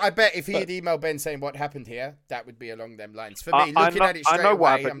bet if he had emailed Ben saying what happened here, that would be along them lines. For me, looking at it straight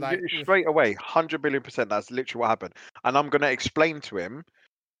away, I'm like, straight away, 100 billion%. That's literally what happened, and I'm going to explain to him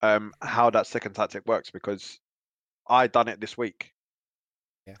how that second tactic works because I done it this week.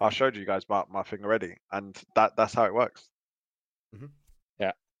 Yeah. I showed you guys my thing already, and that's how it works. Mm-hmm.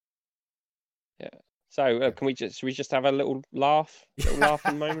 Yeah. So should we just have a little laughing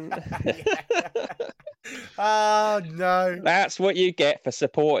moment? Oh no! That's what you get for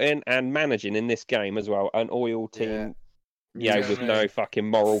supporting and managing in this game as well. An oil team, with no fucking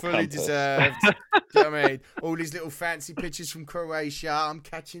moral fully compass. Deserved. Do you know what I mean? All these little fancy pictures from Croatia. I'm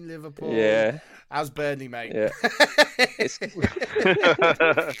catching Liverpool. Yeah. How's Burnley, mate? Yeah.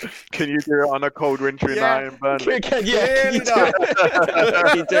 Can you do it on a cold wintry night in Burnley? Can you do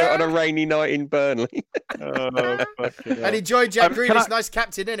it on a rainy night in Burnley? And enjoy Jack Grealish, nice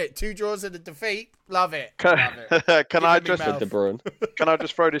captain, innit? 2 draws and a defeat. Love it. Can I just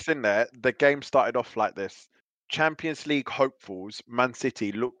throw this in there? The game started off like this. Champions League hopefuls, Man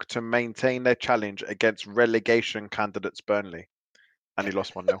City look to maintain their challenge against relegation candidates Burnley. And he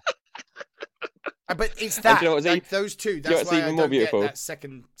lost 1-0. But it's that, those two. That's why I don't get that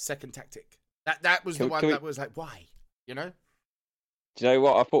second tactic. That was the one that was like, why? You know? Do you know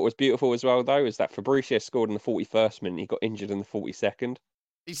what I thought was beautiful as well, though? Is that Fabrizio scored in the 41st minute. He got injured in the 42nd.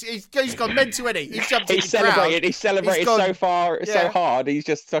 He's gone mental, isn't he? He jumped in the crowd. He celebrated so hard. He's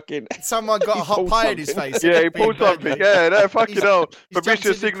just fucking... Someone got a hot pie in his face. Yeah, he pulled something. Yeah, no, fucking hell.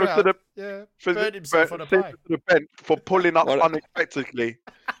 Fabrizio signaled to the... burned himself on a pie. To the bench for pulling up unexpectedly.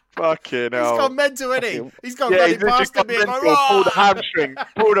 Fucking hell. He's gone mental, isn't he? He's gone running past him and going, pulled the hamstring.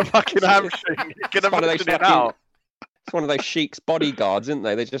 Pulled the fucking hamstring. You can imagine it now. It's one of those Sheik's bodyguards, isn't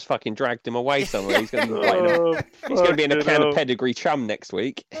they? They just fucking dragged him away somewhere. He's going to be in a can of pedigree chum next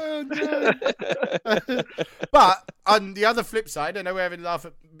week. Oh, no. But on the other flip side, I know we're having a laugh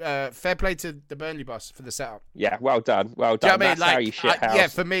at fair play to the Burnley boss for the setup. Yeah, well done. Well Do done. you know what That's how you shithouse. Yeah,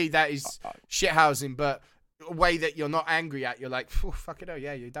 for me, that is shithousing, but a way that you're not angry at. You're like, oh, fucking hell,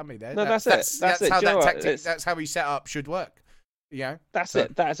 yeah, you done me there. No, that's it. That's how that tactic, that's how we set up should work. Yeah, that's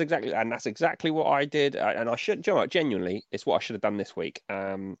it. That's exactly what I did. And I should, you know what, genuinely, it's what I should have done this week.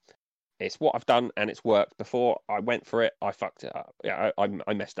 It's what I've done, and it's worked. Before I went for it, I fucked it up. Yeah,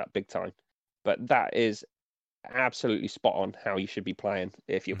 I messed up big time. but that is absolutely spot on how you should be playing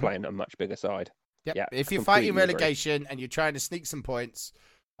if you're playing a much bigger side. Yep. Yeah, if you're completely fighting relegation and you're trying to sneak some points,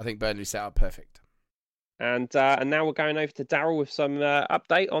 I think Burnley set up perfect. And now we're going over to Daryl with some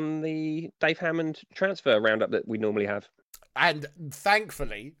update on the Dave Hammond transfer roundup that we normally have. And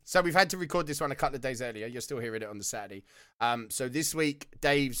thankfully, so we've had to record this one a couple of days earlier. You're still hearing it on the Saturday. So this week,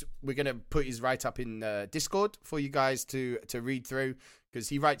 we're going to put his write-up in Discord for you guys to read through, because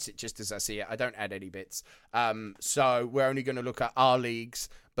he writes it just as I see it. I don't add any bits. So we're only going to look at our leagues,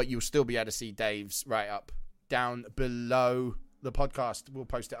 but you'll still be able to see Dave's write-up down below the podcast. We'll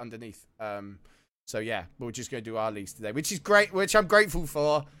post it underneath. So yeah, we're just going to do our leagues today, which is great, which I'm grateful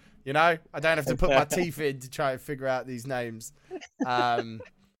for. You know, I don't have to put my teeth in to try and figure out these names.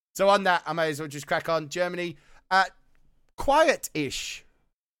 So on that, I may as well just crack on. Germany, quiet-ish.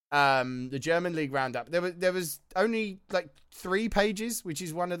 The German league roundup. There was only like 3 pages, which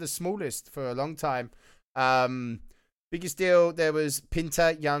is one of the smallest for a long time. Biggest deal, there was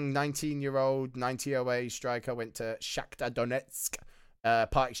Pinter, young 19-year-old 90 OA striker, went to Shakhtar Donetsk.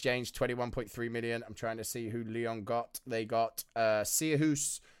 Part exchange, 21.3 million. I'm trying to see who Lyon got. They got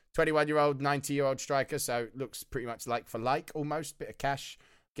Sierhus, 21-year-old, 90-year-old striker. So looks pretty much like for like, almost. Bit of cash.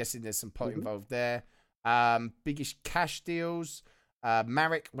 Guessing there's some pot involved there. Biggest cash deals.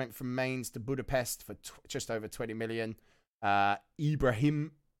 Marek went from Mainz to Budapest for just over 20 million.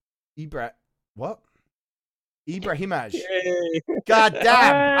 Ibrahimaj. God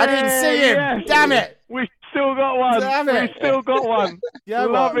damn! I didn't see him. Yes. Damn it! We still got one. Damn it. We still got one. Yeah,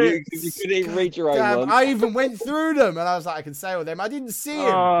 Love it. You couldn't even read your own Damn, one. I even went through them and I was like, I can say all them. I didn't see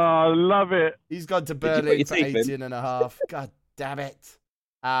him. Oh, love it. He's gone to Did you put Berlin your for teeth in? 18 and a half. God damn it.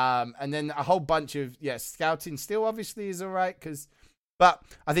 And then a whole bunch of, scouting still obviously is all right. But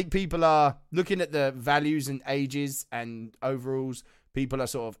I think people are looking at the values and ages and overalls. People are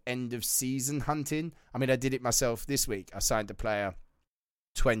sort of end of season hunting. I mean, I did it myself this week. I signed a player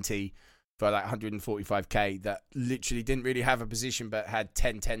 20 for like 145k that literally didn't really have a position but had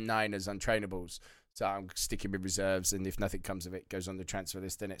 10-9 as untrainables. So I'm sticking with reserves, and if nothing comes of it, goes on the transfer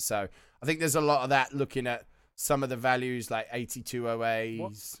list, in it. So I think there's a lot of that, looking at some of the values like 82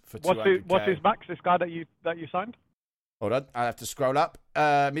 OAs for 200k. What's his max, this guy that you signed? Hold on, I'll have to scroll up.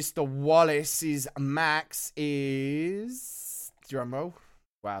 Mr. Wallace's max is, drum roll.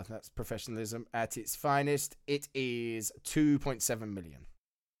 Wow, that's professionalism at its finest. It is 2.7 million.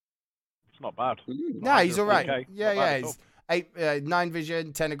 It's not bad. No, he's all right. Okay. Yeah. He's 9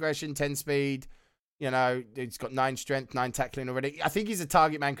 vision, 10 aggression, 10 speed. You know, he's got 9 strength, 9 tackling already. I think he's a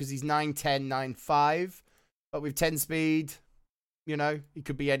target man because he's 9'10", 9'5". But with 10 speed, you know, he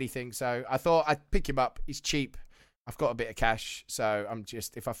could be anything. So I thought I'd pick him up. He's cheap. I've got a bit of cash. So I'm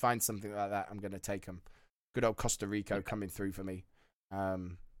just, if I find something like that, I'm going to take him. Good old Costa Rico coming through for me.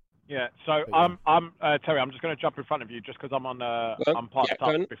 Yeah, so I'm Terry. I'm just going to jump in front of you just because I'm on. I'm parked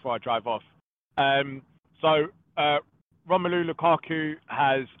up before I drive off. So Romelu Lukaku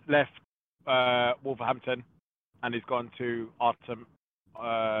has left Wolverhampton and he's gone to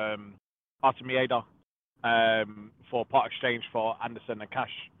Artemieda for part exchange for Anderson and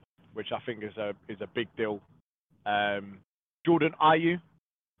Cash, which I think is a big deal. Jordan Ayew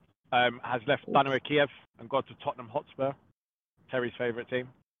has left Dynamo Kiev and gone to Tottenham Hotspur, Terry's favourite team.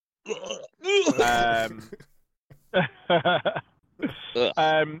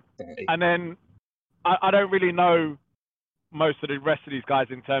 And then I don't really know most of the rest of these guys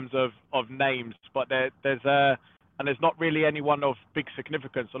in terms of names, but there's not really anyone of big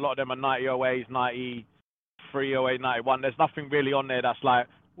significance. A lot of them are 90 OAs, 93 OA, 91. There's nothing really on there that's like,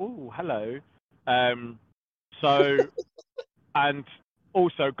 ooh, hello. So, and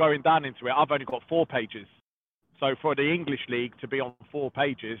also going down into it, I've only got 4 pages. So for the English league to be on 4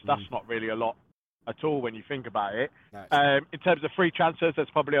 pages, that's not really a lot at all when you think about it. Nice. In terms of free transfers,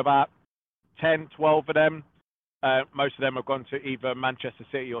 there's probably about 10, 12 of them. Most of them have gone to either Manchester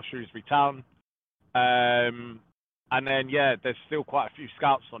City or Shrewsbury Town. And then, there's still quite a few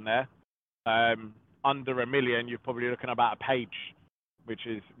scouts on there. Under $1 million, you're probably looking at about a page, which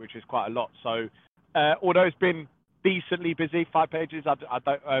is quite a lot. So although it's been decently busy, 4 pages, I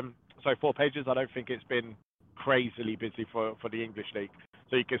don't think it's been crazily busy for the English league.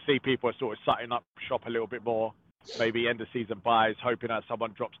 So you can see people are sort of setting up shop a little bit more, maybe end of season buys, hoping that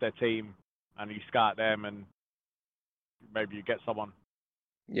someone drops their team and you scout them and maybe you get someone.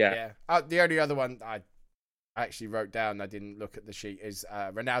 Yeah. The only other one I actually wrote down, I didn't look at the sheet, is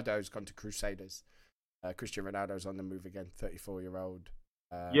Ronaldo's gone to Crusaders. Cristiano Ronaldo's on the move again, 34-year-old.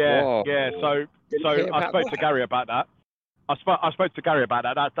 So I spoke to Gary about that. I spoke to Gary about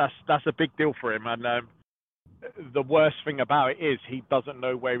that. That's a big deal for him. And the worst thing about it is he doesn't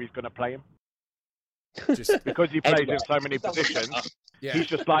know where he's going to play him. Just because he plays in so many positions. yeah. He's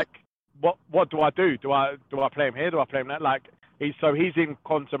just like, what do I do? Do I play him here? Do I play him there? Like he's in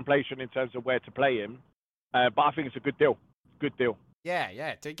contemplation in terms of where to play him. But I think it's a good deal. Good deal.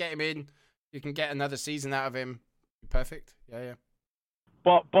 Yeah. To get him in, you can get another season out of him. Perfect. Yeah.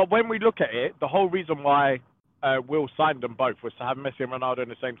 But when we look at it, the whole reason why Will signed them both was to have Messi and Ronaldo in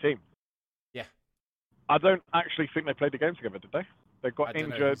the same team. Yeah. I don't actually think they played the game together, did they? They got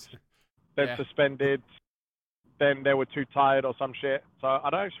injured, then suspended, then they were too tired or some shit. So I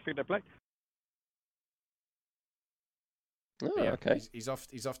don't actually think they played. Oh, yeah, okay. He's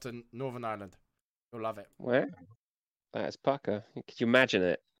off to Northern Ireland. You'll love it. Where? That's pucker. Could you imagine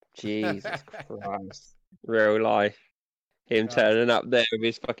it? Jesus Christ. Real life. Him turning up there with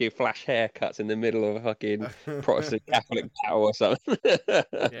his fucking flash haircuts in the middle of a fucking Protestant Catholic battle or something.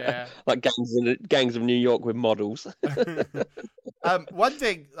 Yeah. Like gangs of New York with models. One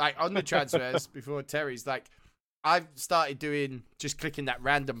thing, like on the transfers before Terry's, like I've started just clicking that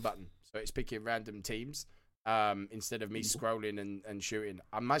random button. So it's picking random teams instead of me scrolling and shooting.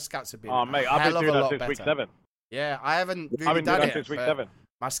 My scouts have been I've been doing that since better. Week 7. Yeah, I haven't really I've been done doing it that since Week 7.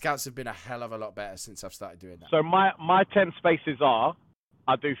 My scouts have been a hell of a lot better since I've started doing that. So my 10 spaces are,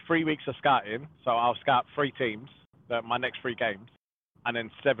 I do 3 weeks of scouting. So I'll scout 3 teams, my next 3 games, and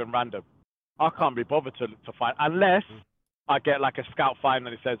then 7 random. I can't be bothered to find, unless I get like a scout find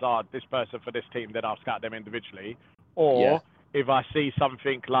and it says, this person for this team, then I'll scout them individually. Or if I see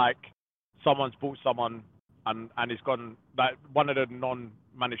something like someone's bought someone and it's gone, like one of the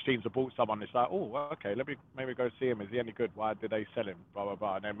non-managed teams have bought someone, it's like, okay, let me maybe go see him. Is he any good? Why did they sell him? Blah, blah,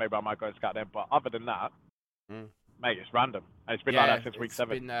 blah. And then maybe I might go and scout them. But other than that, mate, it's random. And it's been like that since Week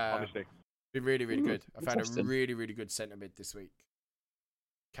 7, honestly. Been really, really good. I found a really, really good centre mid this week.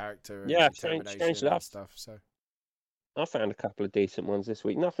 Character and strange and stuff. So I found a couple of decent ones this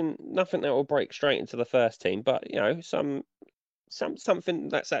week. Nothing that will break straight into the first team, but something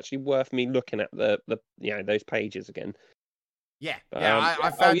that's actually worth me looking at the those pages again. Yeah,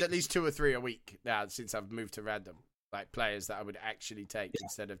 I found at least 2 or 3 a week now since I've moved to random, like players that I would actually take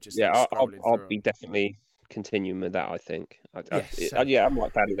instead of just scrolling I'll through be definitely continuing with that. I think. I'm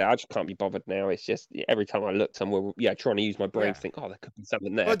like that. I just can't be bothered now. It's just every time I look somewhere, trying to use my brain to think, there could be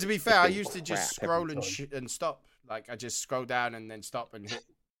something there. Well, to be fair, I used to just scroll and stop. Like I just scroll down and then stop and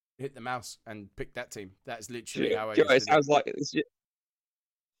hit the mouse and pick that team. That's literally how I used to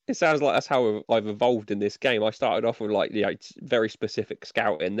It sounds like that's how I've evolved in this game. I started off with very specific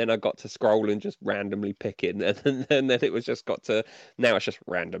scouting, then I got to scroll and just randomly pick it, and then it was just got to now it's just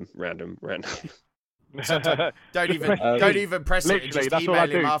random. Don't even press it. And just email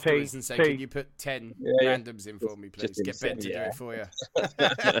him afterwards and say, can you put 10 randoms in for me, please? Get Ben to do it for you.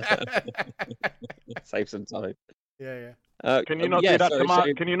 Save some time. Yeah. Can you not do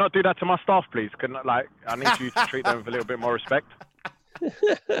that Can you not do that to my staff, please? I need you to treat them with a little bit more respect.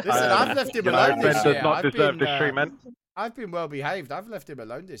 Listen, I've left him alone this year. Ben does not deserve this treatment. I've been well behaved. I've left him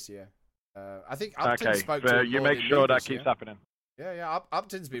alone this year. I think Upton spoke to him. You make sure that keeps happening. Yeah.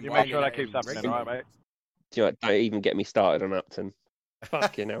 Upton's been. You make sure that keeps happening, all right, mate? Do you know, don't even get me started on Upton.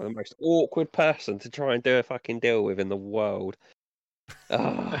 Fucking hell, the most awkward person to try and do a fucking deal with in the world.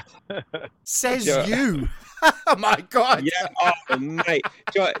 Says you. Oh my god. Yeah, mate.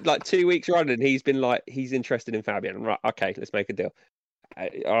 Like 2 weeks running, he's been like, he's interested in Fabian. I'm like, okay, let's make a deal.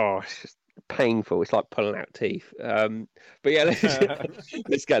 It's just painful. It's like pulling out teeth. But yeah,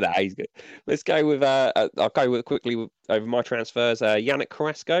 let's go that. He's good. Let's go with. I'll go with quickly over my transfers. Yannick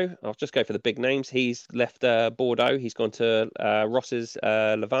Carrasco. I'll just go for the big names. He's left Bordeaux. He's gone to Ross's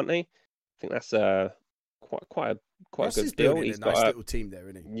Levante. I think that's quite a good deal. He's got a nice little team there,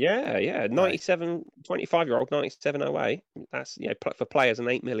 isn't he? Yeah. 25-year-old, 9708. That's for players and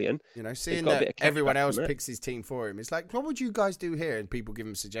 8 million. Seeing that everyone else picks his team for him, it's like, what would you guys do here? And people give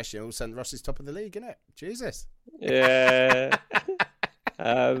him suggestions. All of a sudden, Ross is top of the league, isn't it? Jesus. Yeah.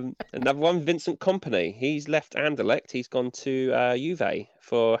 Another one, Vincent Kompany. He's left Anderlecht. He's gone to Juve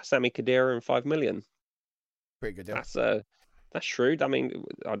for Sami Khedira and 5 million. Pretty good deal. That's shrewd. I mean,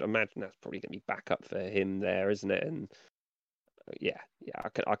 I'd imagine that's probably going to be backup for him there, isn't it? And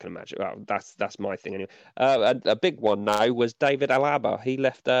I can imagine. Well, that's my thing anyway. A big one now was David Alaba. He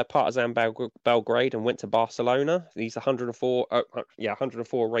left Partizan Belgrade and went to Barcelona. He's 104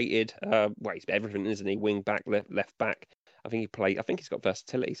 rated. He's everything, isn't he? Wing back, left back. I think he's got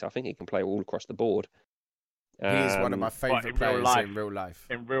versatility, so I think he can play all across the board. He is one of my favourite players in real life.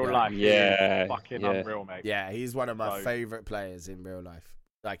 In real life, fucking unreal, mate. Yeah, he's one of my favourite players in real life.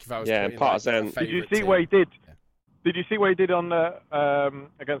 Like if I was Partizan. Did you see what he did? Did you see what he did on the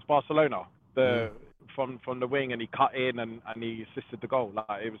against Barcelona? From the wing, and he cut in and he assisted the goal.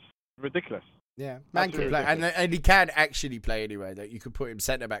 Like it was ridiculous. Yeah, man can play, and he can actually play anyway. That you could put him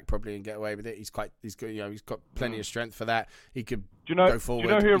centre back probably and get away with it. He's good. You know, he's got plenty of strength for that. He could go forward. Do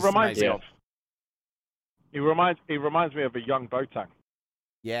you know who he reminds me of? He reminds me of a young Boateng.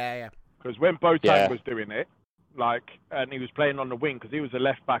 Yeah. Because when Boateng was doing it, and he was playing on the wing because he was a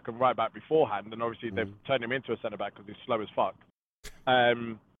left back and right back beforehand, and obviously they've turned him into a centre back because he's slow as fuck.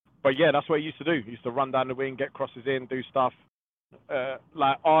 But yeah, that's what he used to do. He used to run down the wing, get crosses in, do stuff.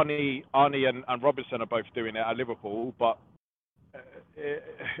 Like Arnie and Robertson are both doing it at Liverpool, but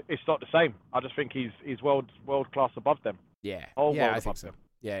it's not the same. I just think he's world class above them. Yeah, I think so.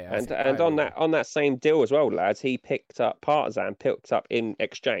 Yeah. And on that same deal as well, lads, he Partizan picked up in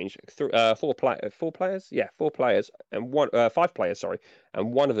exchange four players, and 5 players, sorry,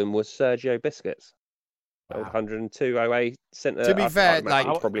 and one of them was Sergio Busquets. Wow. 102 OA centre. To be fair,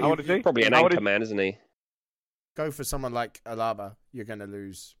 probably an anchor man, isn't he? Go for someone like Alaba, you're going to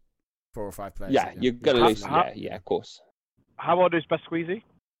lose 4 or 5 players. Yeah, you're going to lose. Yeah, of course. How old is Basqueezy?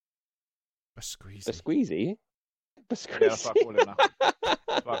 Basqueezy? Yeah, that's what I call it now.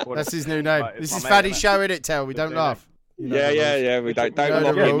 That's his new name. This is Faddy's show, innit, Tell? We don't laugh. Yeah. We don't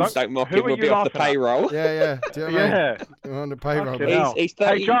mock him. Don't mock him. We'll be off the payroll. Yeah. Do you know what I mean? We're on the payroll. He's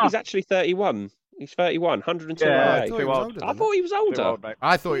 30. He's actually 31. He's 31. 102. I thought he was older.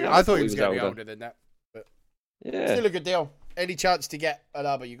 I thought he was going to be older than that. But yeah, still a good deal. Any chance to get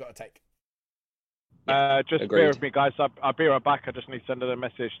Alaba, you got to take. Just bear with me, guys. I'll be right back. I just need to send a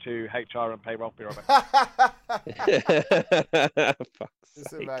message to HR and payroll. Be right back.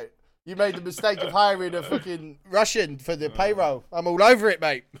 Listen, mate. You made the mistake of hiring a fucking Russian for the payroll. I'm all over it,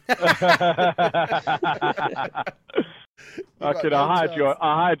 mate. I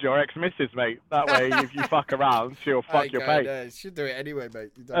hired your ex-missus, mate. That way, if you fuck around, she'll fuck your pay. No, she'll do it anyway,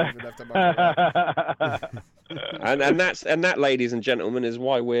 mate. You don't even have to muck it up. And that, ladies and gentlemen, is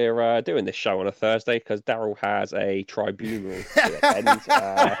why we're doing this show on a Thursday, because Daryl has a tribunal to attend.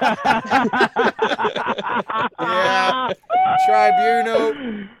 Yeah,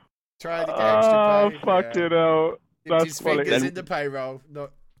 tribunal. Trying to get extra pay. Fucking hell. That's his fingers in the payroll,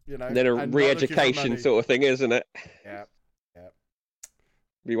 not. Then a re-education sort of thing, isn't it? Yeah.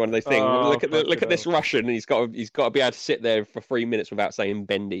 Be one of those things. Look at this Russian. He's got to be able to sit there for 3 minutes without saying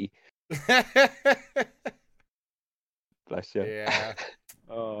bendy. Bless you. Yeah.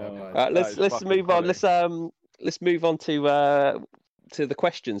 Let's move on. Let's move on to the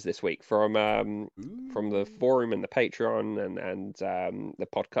questions this week from the forum and the Patreon and the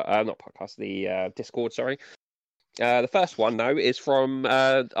podcast. Not podcast. The Discord. Sorry. The first one, though, is from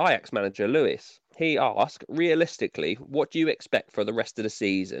Ajax manager Lewis. He asked, realistically, what do you expect for the rest of the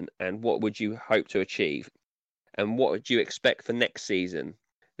season, and what would you hope to achieve? And what would you expect for next season?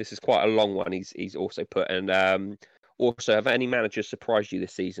 This is quite a long one, he's also put. And also, have any managers surprised you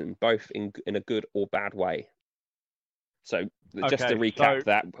this season, both in a good or bad way? So, just to recap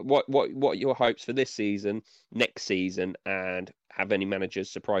that, what are your hopes for this season, next season, and have any managers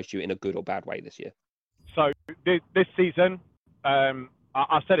surprised you in a good or bad way this year? So this season,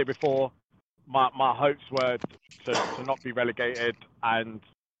 I said it before. My hopes were to not be relegated and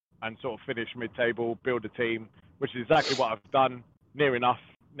sort of finish mid-table, build a team, which is exactly what I've done. Near enough,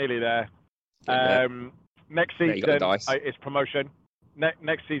 nearly there. Next season is promotion.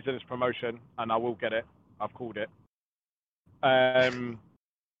 Next season is promotion, and I will get it. I've called it.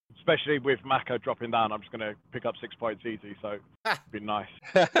 Especially with Maka dropping down, I'm just going to pick up 6 points easy, so it'd be nice.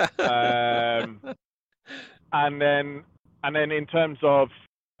 And then in terms of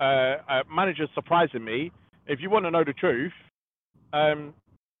managers surprising me, if you want to know the truth,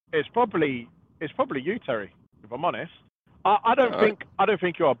 it's probably you, Terry. If I'm honest, I don't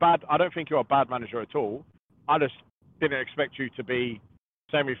think you're a bad manager at all. I just didn't expect you to be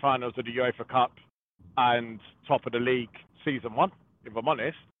semi-finals of the UEFA Cup and top of the league season 1. If I'm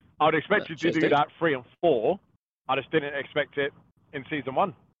honest, I would expect you to do that 3 and 4. I just didn't expect it in season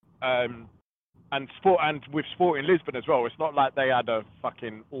 1. And with Sporting Lisbon as well, it's not like they had a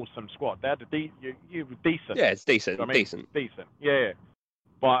fucking awesome squad. They had you were decent. Yeah, it's decent. I mean, decent. Yeah.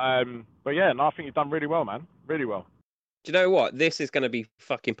 But yeah, no, I think you've done really well, man. Really well. Do you know what? This is going to be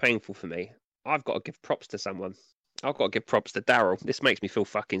fucking painful for me. I've got to give props to someone. I've got to give props to Daryl. This makes me feel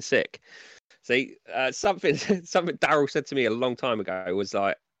fucking sick. See, something Daryl said to me a long time ago was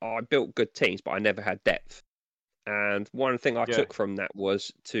like, I built good teams, but I never had depth. And one thing I took from that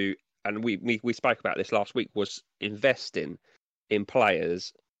was to, and we spoke about this last week, was investing in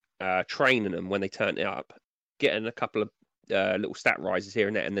players, training them when they turn it up, getting a couple of little stat rises here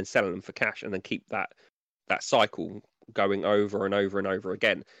and there, and then selling them for cash, and then keep that cycle going over and over and over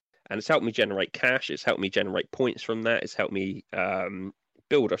again. And it's helped me generate cash. It's helped me generate points from that. It's helped me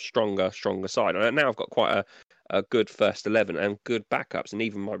build a stronger side. And now I've got quite a good first 11 and good backups, and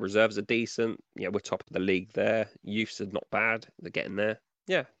even my reserves are decent. Yeah, we're top of the league there. Youths are not bad. They're getting there.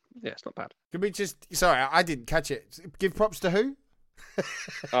 Yeah, it's not bad. Can we just? Sorry, I didn't catch it. Give props to who?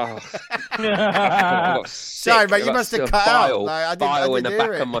 Oh, sorry, mate. You must have cut out. Like, I didn't in the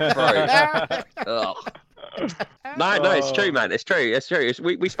back of my throat. No, it's true, man. It's true.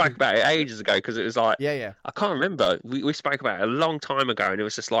 We spoke about it ages ago because it was like, yeah. I can't remember. We spoke about it a long time ago, and it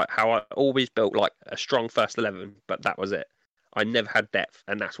was just like how I always built like a strong first 11, but that was it. I never had depth,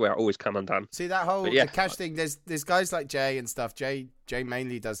 and that's where I always come undone. See that whole the cash thing. There's guys like Jay and stuff. Jay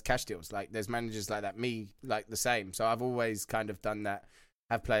mainly does cash deals. Like there's managers like that. Me like the same. So I've always kind of done that.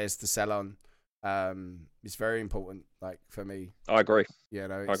 Have players to sell on. It's very important. Like for me, I agree. You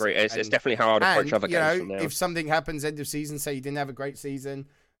know, I agree. It's definitely how I'd approach other games from now. If something happens end of season, say you didn't have a great season,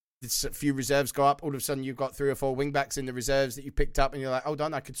 a few reserves go up. All of a sudden, you've got 3 or 4 wingbacks in the reserves that you picked up, and you're like, hold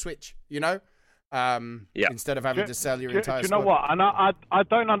on, I could switch. You know. Instead of having to sell your entire squad. Do you know what? And I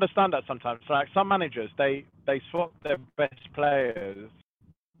don't understand that sometimes. Like some managers, they swap their best players,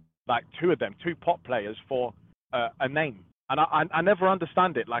 like 2 of them, 2 pot players for a name. And I never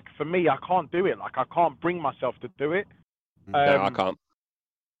understand it. Like for me, I can't do it. Like I can't bring myself to do it. No, I can't.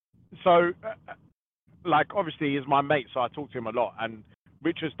 So, like obviously he's my mate, so I talk to him a lot. And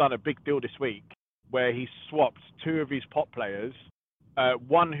Richard's done a big deal this week where he swapped 2 of his pot players.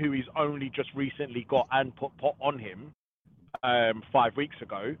 One who he's only just recently got and put pot on him 5 weeks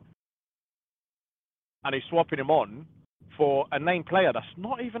ago, and he's swapping him on for a named player that's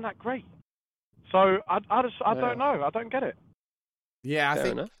not even that great. So I don't know. I don't get it. Yeah,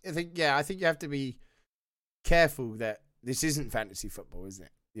 I think you have to be careful that this isn't fantasy football, isn't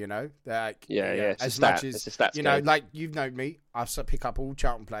it? You know, like it's as a much stat. as it's a stats you know, game. like you've known me, I pick up all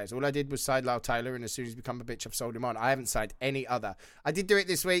Charlton players. All I did was side Lyle Taylor, and as soon as he's become a bitch, I've sold him on. I haven't signed any other. I did do it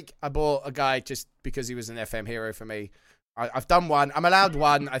this week. I bought a guy just because he was an FM hero for me. I've done one. I'm allowed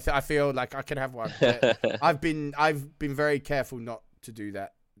one. I feel like I can have one. I've been very careful not to do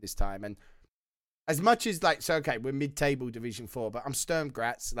that this time. And as much as we're mid-table Division 4, but I'm Sturm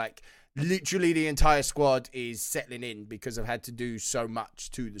Graz. Like literally the entire squad is settling in because I've had to do so much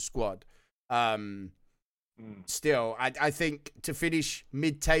to the squad. Still, I think to finish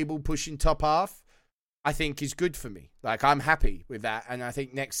mid-table, pushing top half, I think is good for me. Like I'm happy with that, and I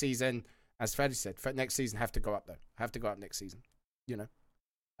think next season, as Freddy said, next season have to go up though. Have to go up next season. You know,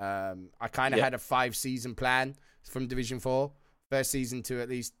 I kind of had a 5-season plan from Division 4. First season to at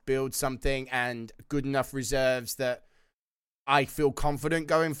least build something and good enough reserves that I feel confident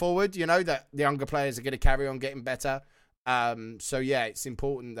going forward. You know that the younger players are going to carry on getting better. So yeah, it's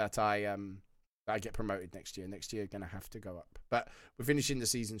important that I get promoted next year. Next year, going to have to go up. But we're finishing the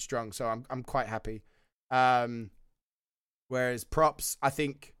season strong, so I'm quite happy. Whereas props, I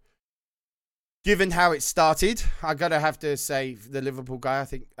think, given how it started, I gotta have to say the Liverpool guy.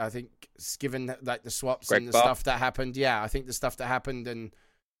 I think given like the swaps Greg and the Barr. stuff that happened, I think the stuff that happened and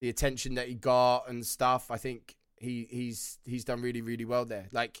the attention that he got and stuff, I think he's done really, really well there.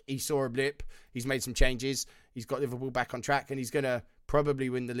 Like he saw a blip, he's made some changes, he's got Liverpool back on track, and he's gonna probably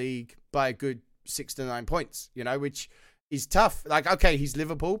win the league by a good 6 to 9 points. You know, which is tough. Like okay, he's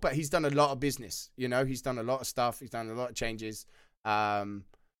Liverpool, but he's done a lot of business. You know, he's done a lot of stuff. He's done a lot of changes.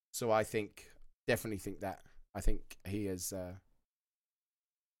 So I definitely think that. I think he has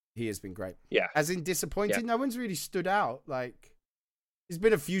been great. Yeah. As in disappointing, no one's really stood out. Like there's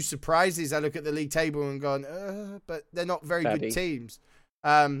been a few surprises. I look at the league table and gone, but they're not very good teams.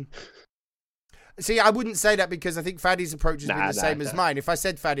 See, I wouldn't say that because I think Faddy's approach has been the same as mine. If I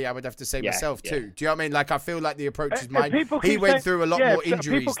said Faddy, I would have to say myself too. Do you know what I mean? Like I feel like the approach is mine. He went through a lot more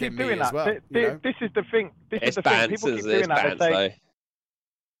injuries than me as well. This is the thing. People keep doing that.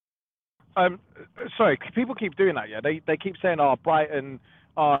 Sorry, people keep doing that. Yeah, they keep saying, "Oh, Brighton,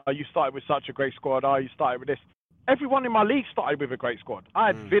 you started with such a great squad. You started with this." Everyone in my league started with a great squad. I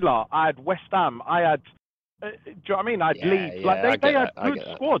had Villa, I had West Ham, I had. Do you know what I mean? I had Leeds. Like they had good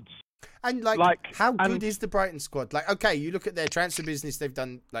squads. And like how good is the Brighton squad? Like, okay, you look at their transfer business they've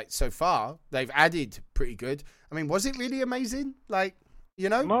done. Like so far, they've added pretty good. I mean, was it really amazing? Like, you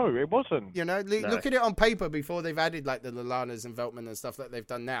know? No, it wasn't. You know, look at it on paper before they've added like the Lallanas and Veltman and stuff that they've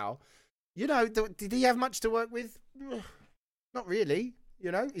done now. You know, did he have much to work with? Not really.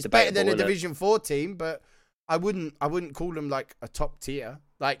 You know, he's better than a Division 4 team, but I wouldn't call him like a top tier.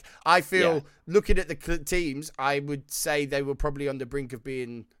 Like I feel looking at the teams, I would say they were probably on the brink of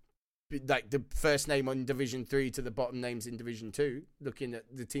being like the first name on Division 3 to the bottom names in Division 2. Looking at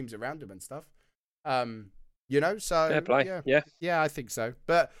the teams around them and stuff. You know, so fair play. Yeah, I think so.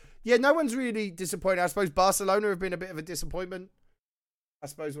 But yeah, no one's really disappointed. I suppose Barcelona have been a bit of a disappointment. I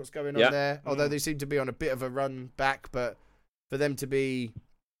suppose, what's going on there. Although they seem to be on a bit of a run back, but for them to be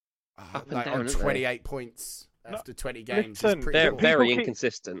like on 28 points after 20 games is pretty they're cool. very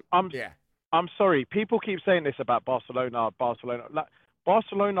inconsistent. I'm sorry. People keep saying this about Barcelona. Like,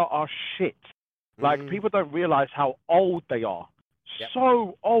 Barcelona are shit. Like, people don't realize how old they are. Yep.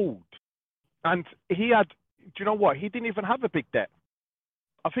 So old. And he had, do you know what? He didn't even have a big debt.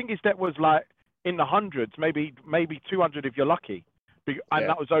 I think his debt was like in the hundreds, maybe 200 if you're lucky. And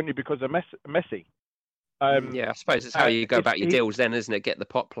that was only because of Messi. I suppose it's how you go about your deals then, isn't it? Get the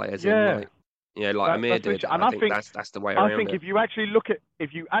pot players in, like Amir did. And I think that's the way around it. I think if you actually look at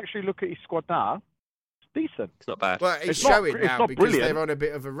his squad now, it's decent. It's not bad. Well, it's showing now because they're on a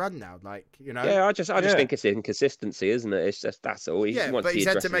bit of a run now. Like, you know. Yeah, I just think it's inconsistency, isn't it? It's just that's all. But he's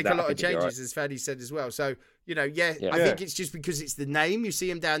had to make a lot of changes, as Fadi said as well. So I think it's just because it's the name. You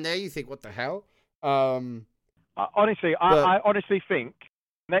see him down there, you think, what the hell? Honestly, I honestly think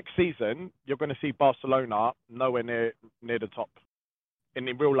next season you're going to see Barcelona nowhere near the top in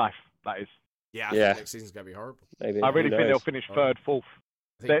real life. That is. Yeah, I think next season's going to be horrible. Maybe. I really think they'll finish third, fourth.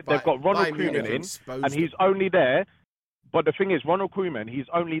 They've got Ronald Koeman in, and he's only there. But the thing is, Ronald Koeman, he's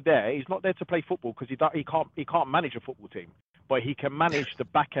only there. He's not there to play football because he can't manage a football team, but he can manage the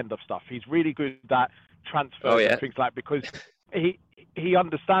back end of stuff. He's really good at transfers and things like because he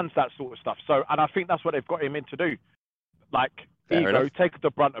understands that sort of stuff. So, and I think that's what they've got him in to do. Like, take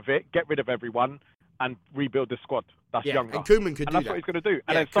the brunt of it, get rid of everyone, and rebuild the squad. That's younger. And Koeman could do that. That's what he's going to do.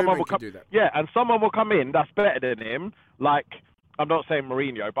 And then someone will come. Yeah, and someone will come in that's better than him. Like, I'm not saying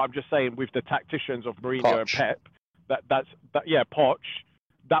Mourinho, but I'm just saying with the tacticians of Mourinho and Pep, Poch,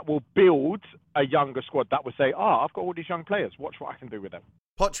 that will build a younger squad that will say, I've got all these young players. Watch what I can do with them.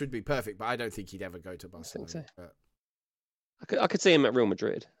 Poch would be perfect, but I don't think he'd ever go to Barcelona. I could see him at Real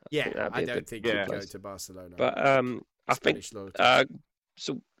Madrid. I don't think he'd go to Barcelona. But I think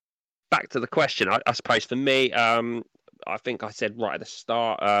so. Back to the question, I suppose for me, I think I said right at the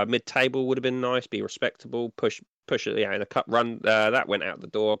start, mid-table would have been nice, be respectable, push it, in a cup run. That went out the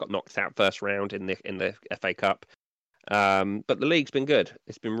door, got knocked out first round in the FA Cup. But the league's been good.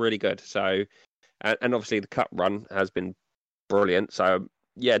 It's been really good. So, and obviously the cup run has been brilliant. So,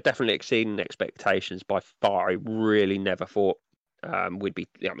 definitely exceeding expectations by far. I really never thought we'd be,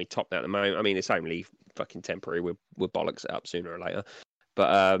 top now at the moment. I mean, it's only fucking temporary. We'll bollocks it up sooner or later. But,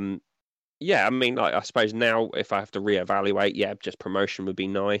 I suppose now if I have to reevaluate, just promotion would be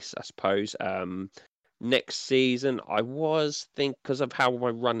nice, I suppose. Next season, I was thinking, because of how my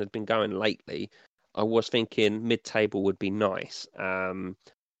run had been going lately, I was thinking mid-table would be nice. I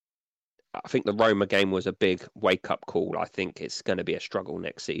think the Roma game was a big wake-up call. I think it's going to be a struggle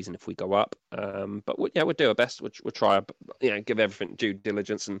next season if we go up. But we'll do our best. We'll try, give everything due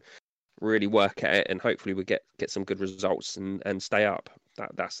diligence and really work at it, and hopefully we get some good results and stay up.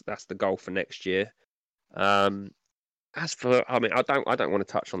 That's the goal for next year. As for, I don't want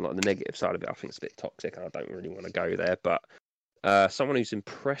to touch on the negative side of it. I think it's a bit toxic, and I don't really want to go there. But someone who's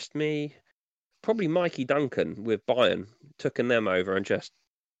impressed me, probably Mikey Duncan with Bayern, taking them over and just,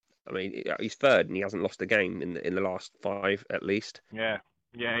 he's third and he hasn't lost a game in the last 5 at least. Yeah,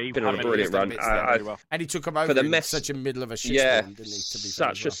 he's been on a brilliant run. And he took him over in such a middle of a shitstorm, didn't he?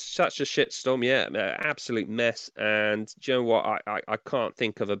 Such a shitstorm, absolute mess. And do you know what? I can't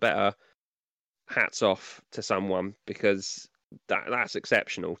think of a better hats off to someone, because that's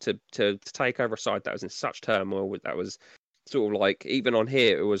exceptional to take over a side that was in such turmoil. That was sort of like, even on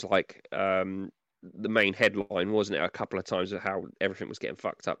here, it was like the main headline, wasn't it? A couple of times of how everything was getting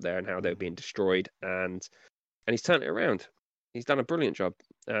fucked up there and how they were being destroyed, and he's turned it around. He's done a brilliant job.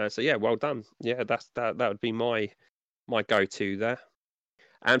 Well done. Yeah, that would be my go-to there.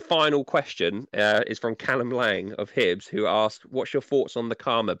 And final question is from Callum Lang of Hibs, who asked, what's your thoughts on the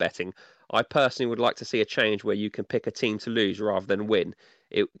karma betting? I personally would like to see a change where you can pick a team to lose rather than win.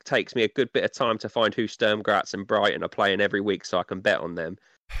 It takes me a good bit of time to find who Sturm Graz and Brighton are playing every week so I can bet on them.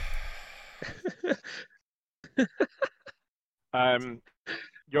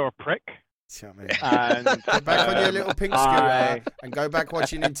 You're a prick. And go back on your little pink scooter and go back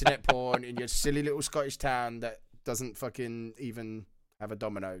watching internet porn in your silly little Scottish town that doesn't fucking even have a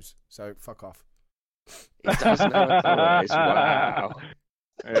Domino's. So fuck off. It doesn't have a Domino's. Wow.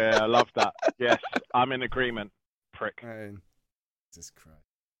 Yeah, I love that. Yes, I'm in agreement. Prick. Jesus Christ.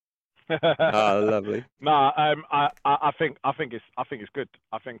 Oh, lovely. No, I think it's good.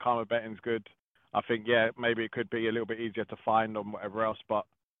 I think karma betting's good. I think maybe it could be a little bit easier to find or whatever else, but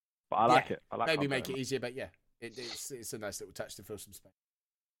I like it. I like maybe make it easier, but it's a nice little touch to fill some space.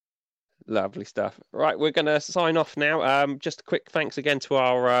 Lovely stuff. Right, we're going to sign off now. Just a quick thanks again to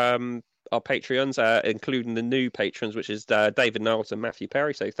our our Patreons, including the new patrons, which is David Knowles and Matthew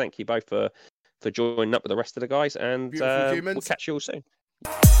Perry. So thank you both for joining up with the rest of the guys, and we'll catch you all soon.